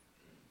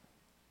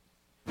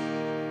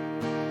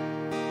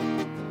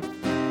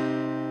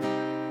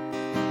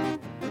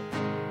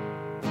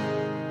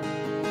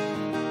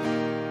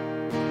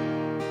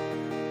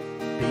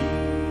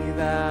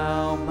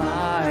 Thou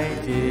my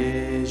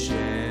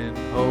vision,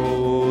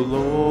 O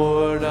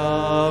Lord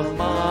of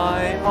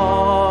my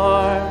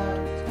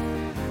heart,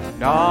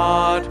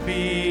 not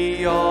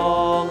be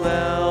all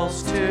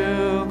else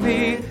to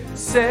me,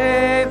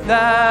 save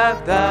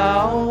that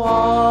thou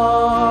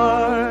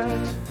art.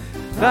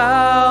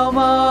 Thou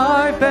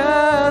my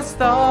best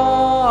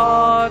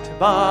thought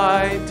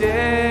by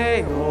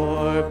day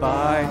or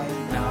by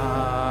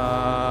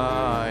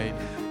night,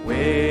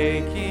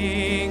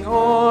 waking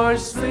or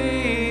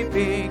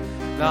sleeping,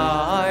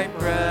 thy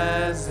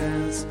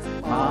presence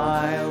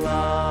my life.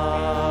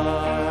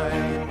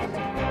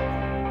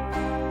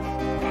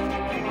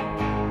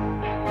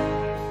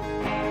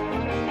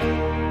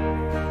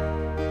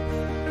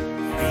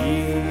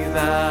 Be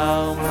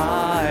thou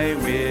my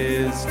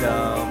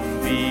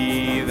wisdom,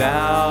 be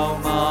thou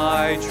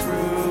my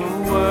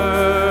true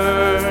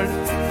word,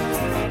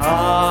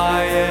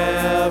 I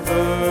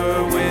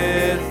ever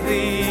with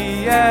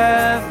thee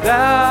and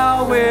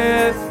thou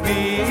with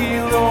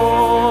me,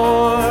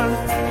 Lord.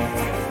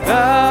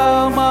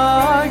 Thou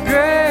my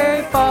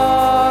great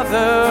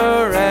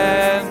Father,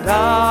 and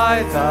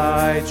I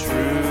thy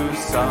true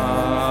Son.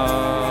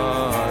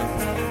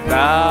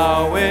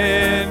 Thou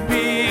in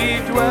me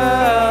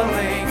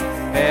dwelling,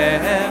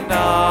 and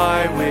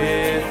I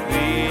with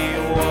thee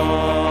one.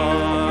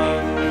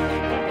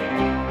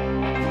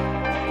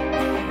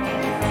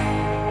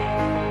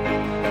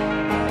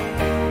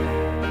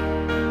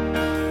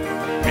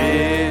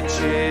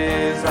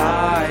 Riches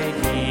I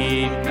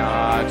heed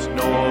not,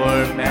 nor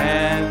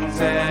man's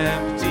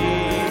empty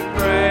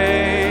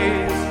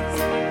praise.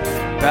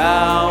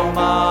 Thou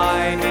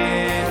mine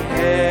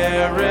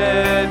inheritance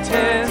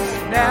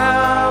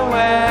now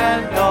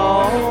and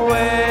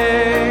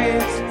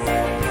always.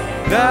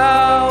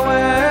 Thou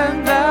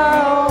and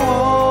thou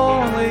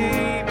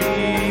only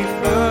be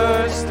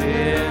first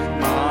in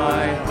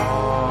my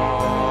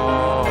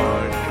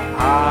heart.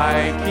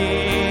 High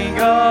King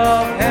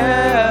of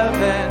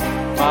heaven,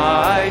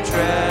 my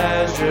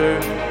treasure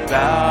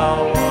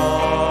thou art.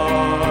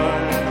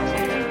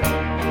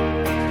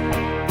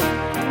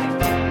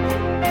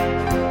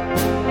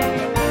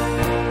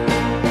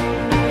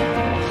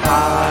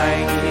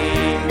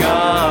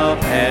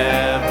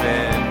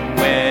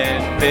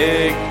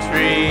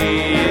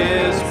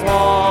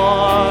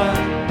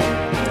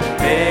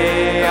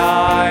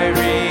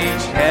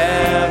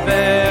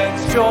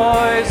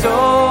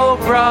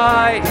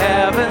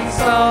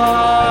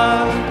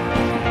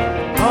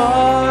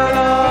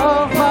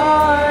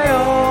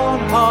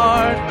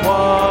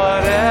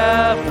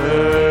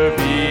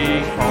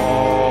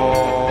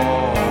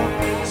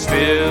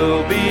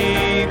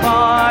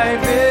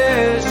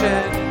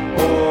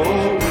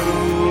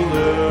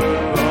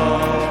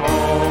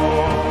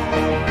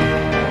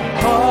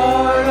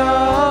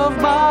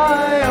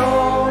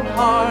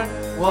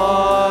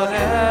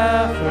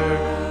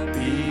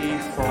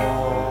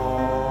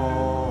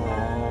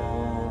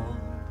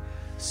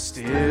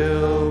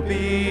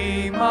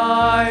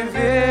 my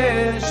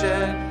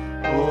vision,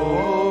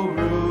 O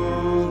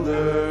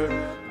ruler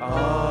of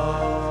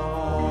all.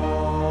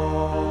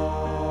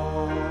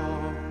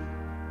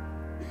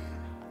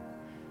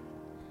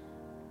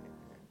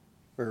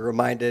 We're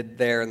reminded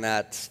there in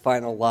that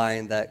final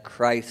line that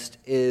Christ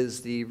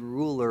is the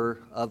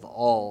ruler of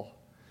all.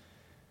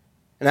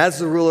 And as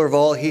the ruler of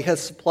all, he has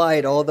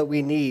supplied all that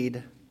we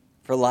need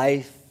for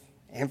life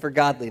and for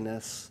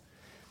godliness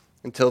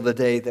until the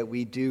day that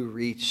we do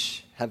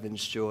reach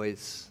heaven's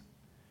joys.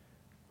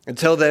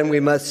 Until then,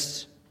 we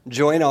must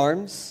join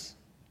arms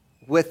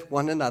with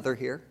one another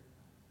here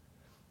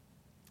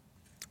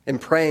in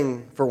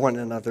praying for one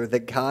another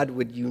that God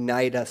would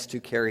unite us to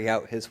carry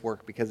out his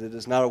work, because it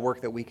is not a work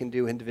that we can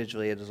do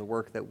individually. It is a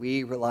work that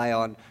we rely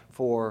on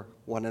for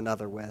one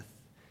another with.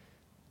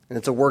 And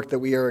it's a work that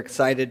we are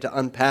excited to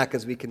unpack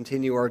as we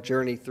continue our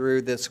journey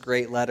through this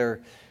great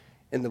letter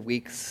in the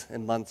weeks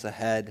and months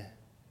ahead.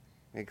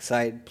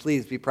 Excited.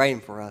 Please be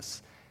praying for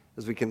us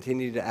as we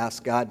continue to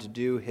ask God to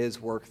do his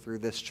work through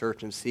this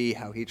church and see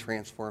how he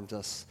transforms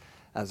us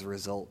as a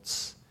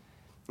result.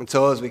 And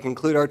so as we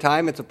conclude our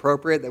time, it's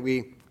appropriate that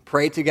we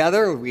pray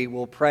together. We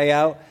will pray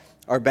out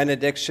our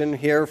benediction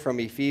here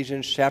from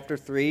Ephesians chapter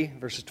 3,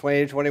 verses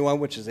 20 to 21,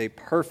 which is a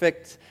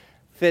perfect,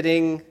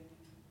 fitting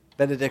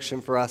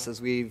benediction for us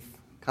as we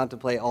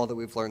contemplate all that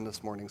we've learned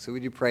this morning. So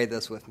would you pray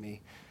this with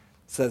me?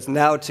 It says,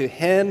 "Now to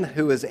him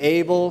who is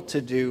able to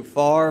do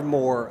far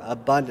more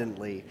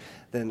abundantly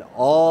than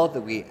all that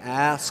we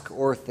ask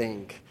or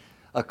think,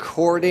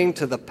 according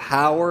to the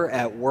power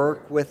at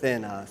work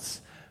within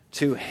us,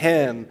 to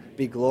him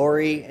be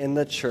glory in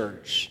the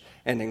church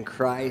and in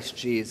Christ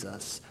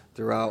Jesus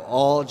throughout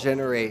all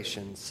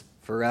generations,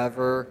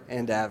 forever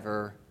and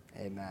ever.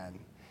 Amen."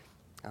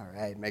 All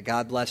right. May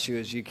God bless you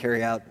as you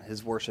carry out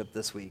his worship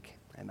this week.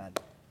 Amen.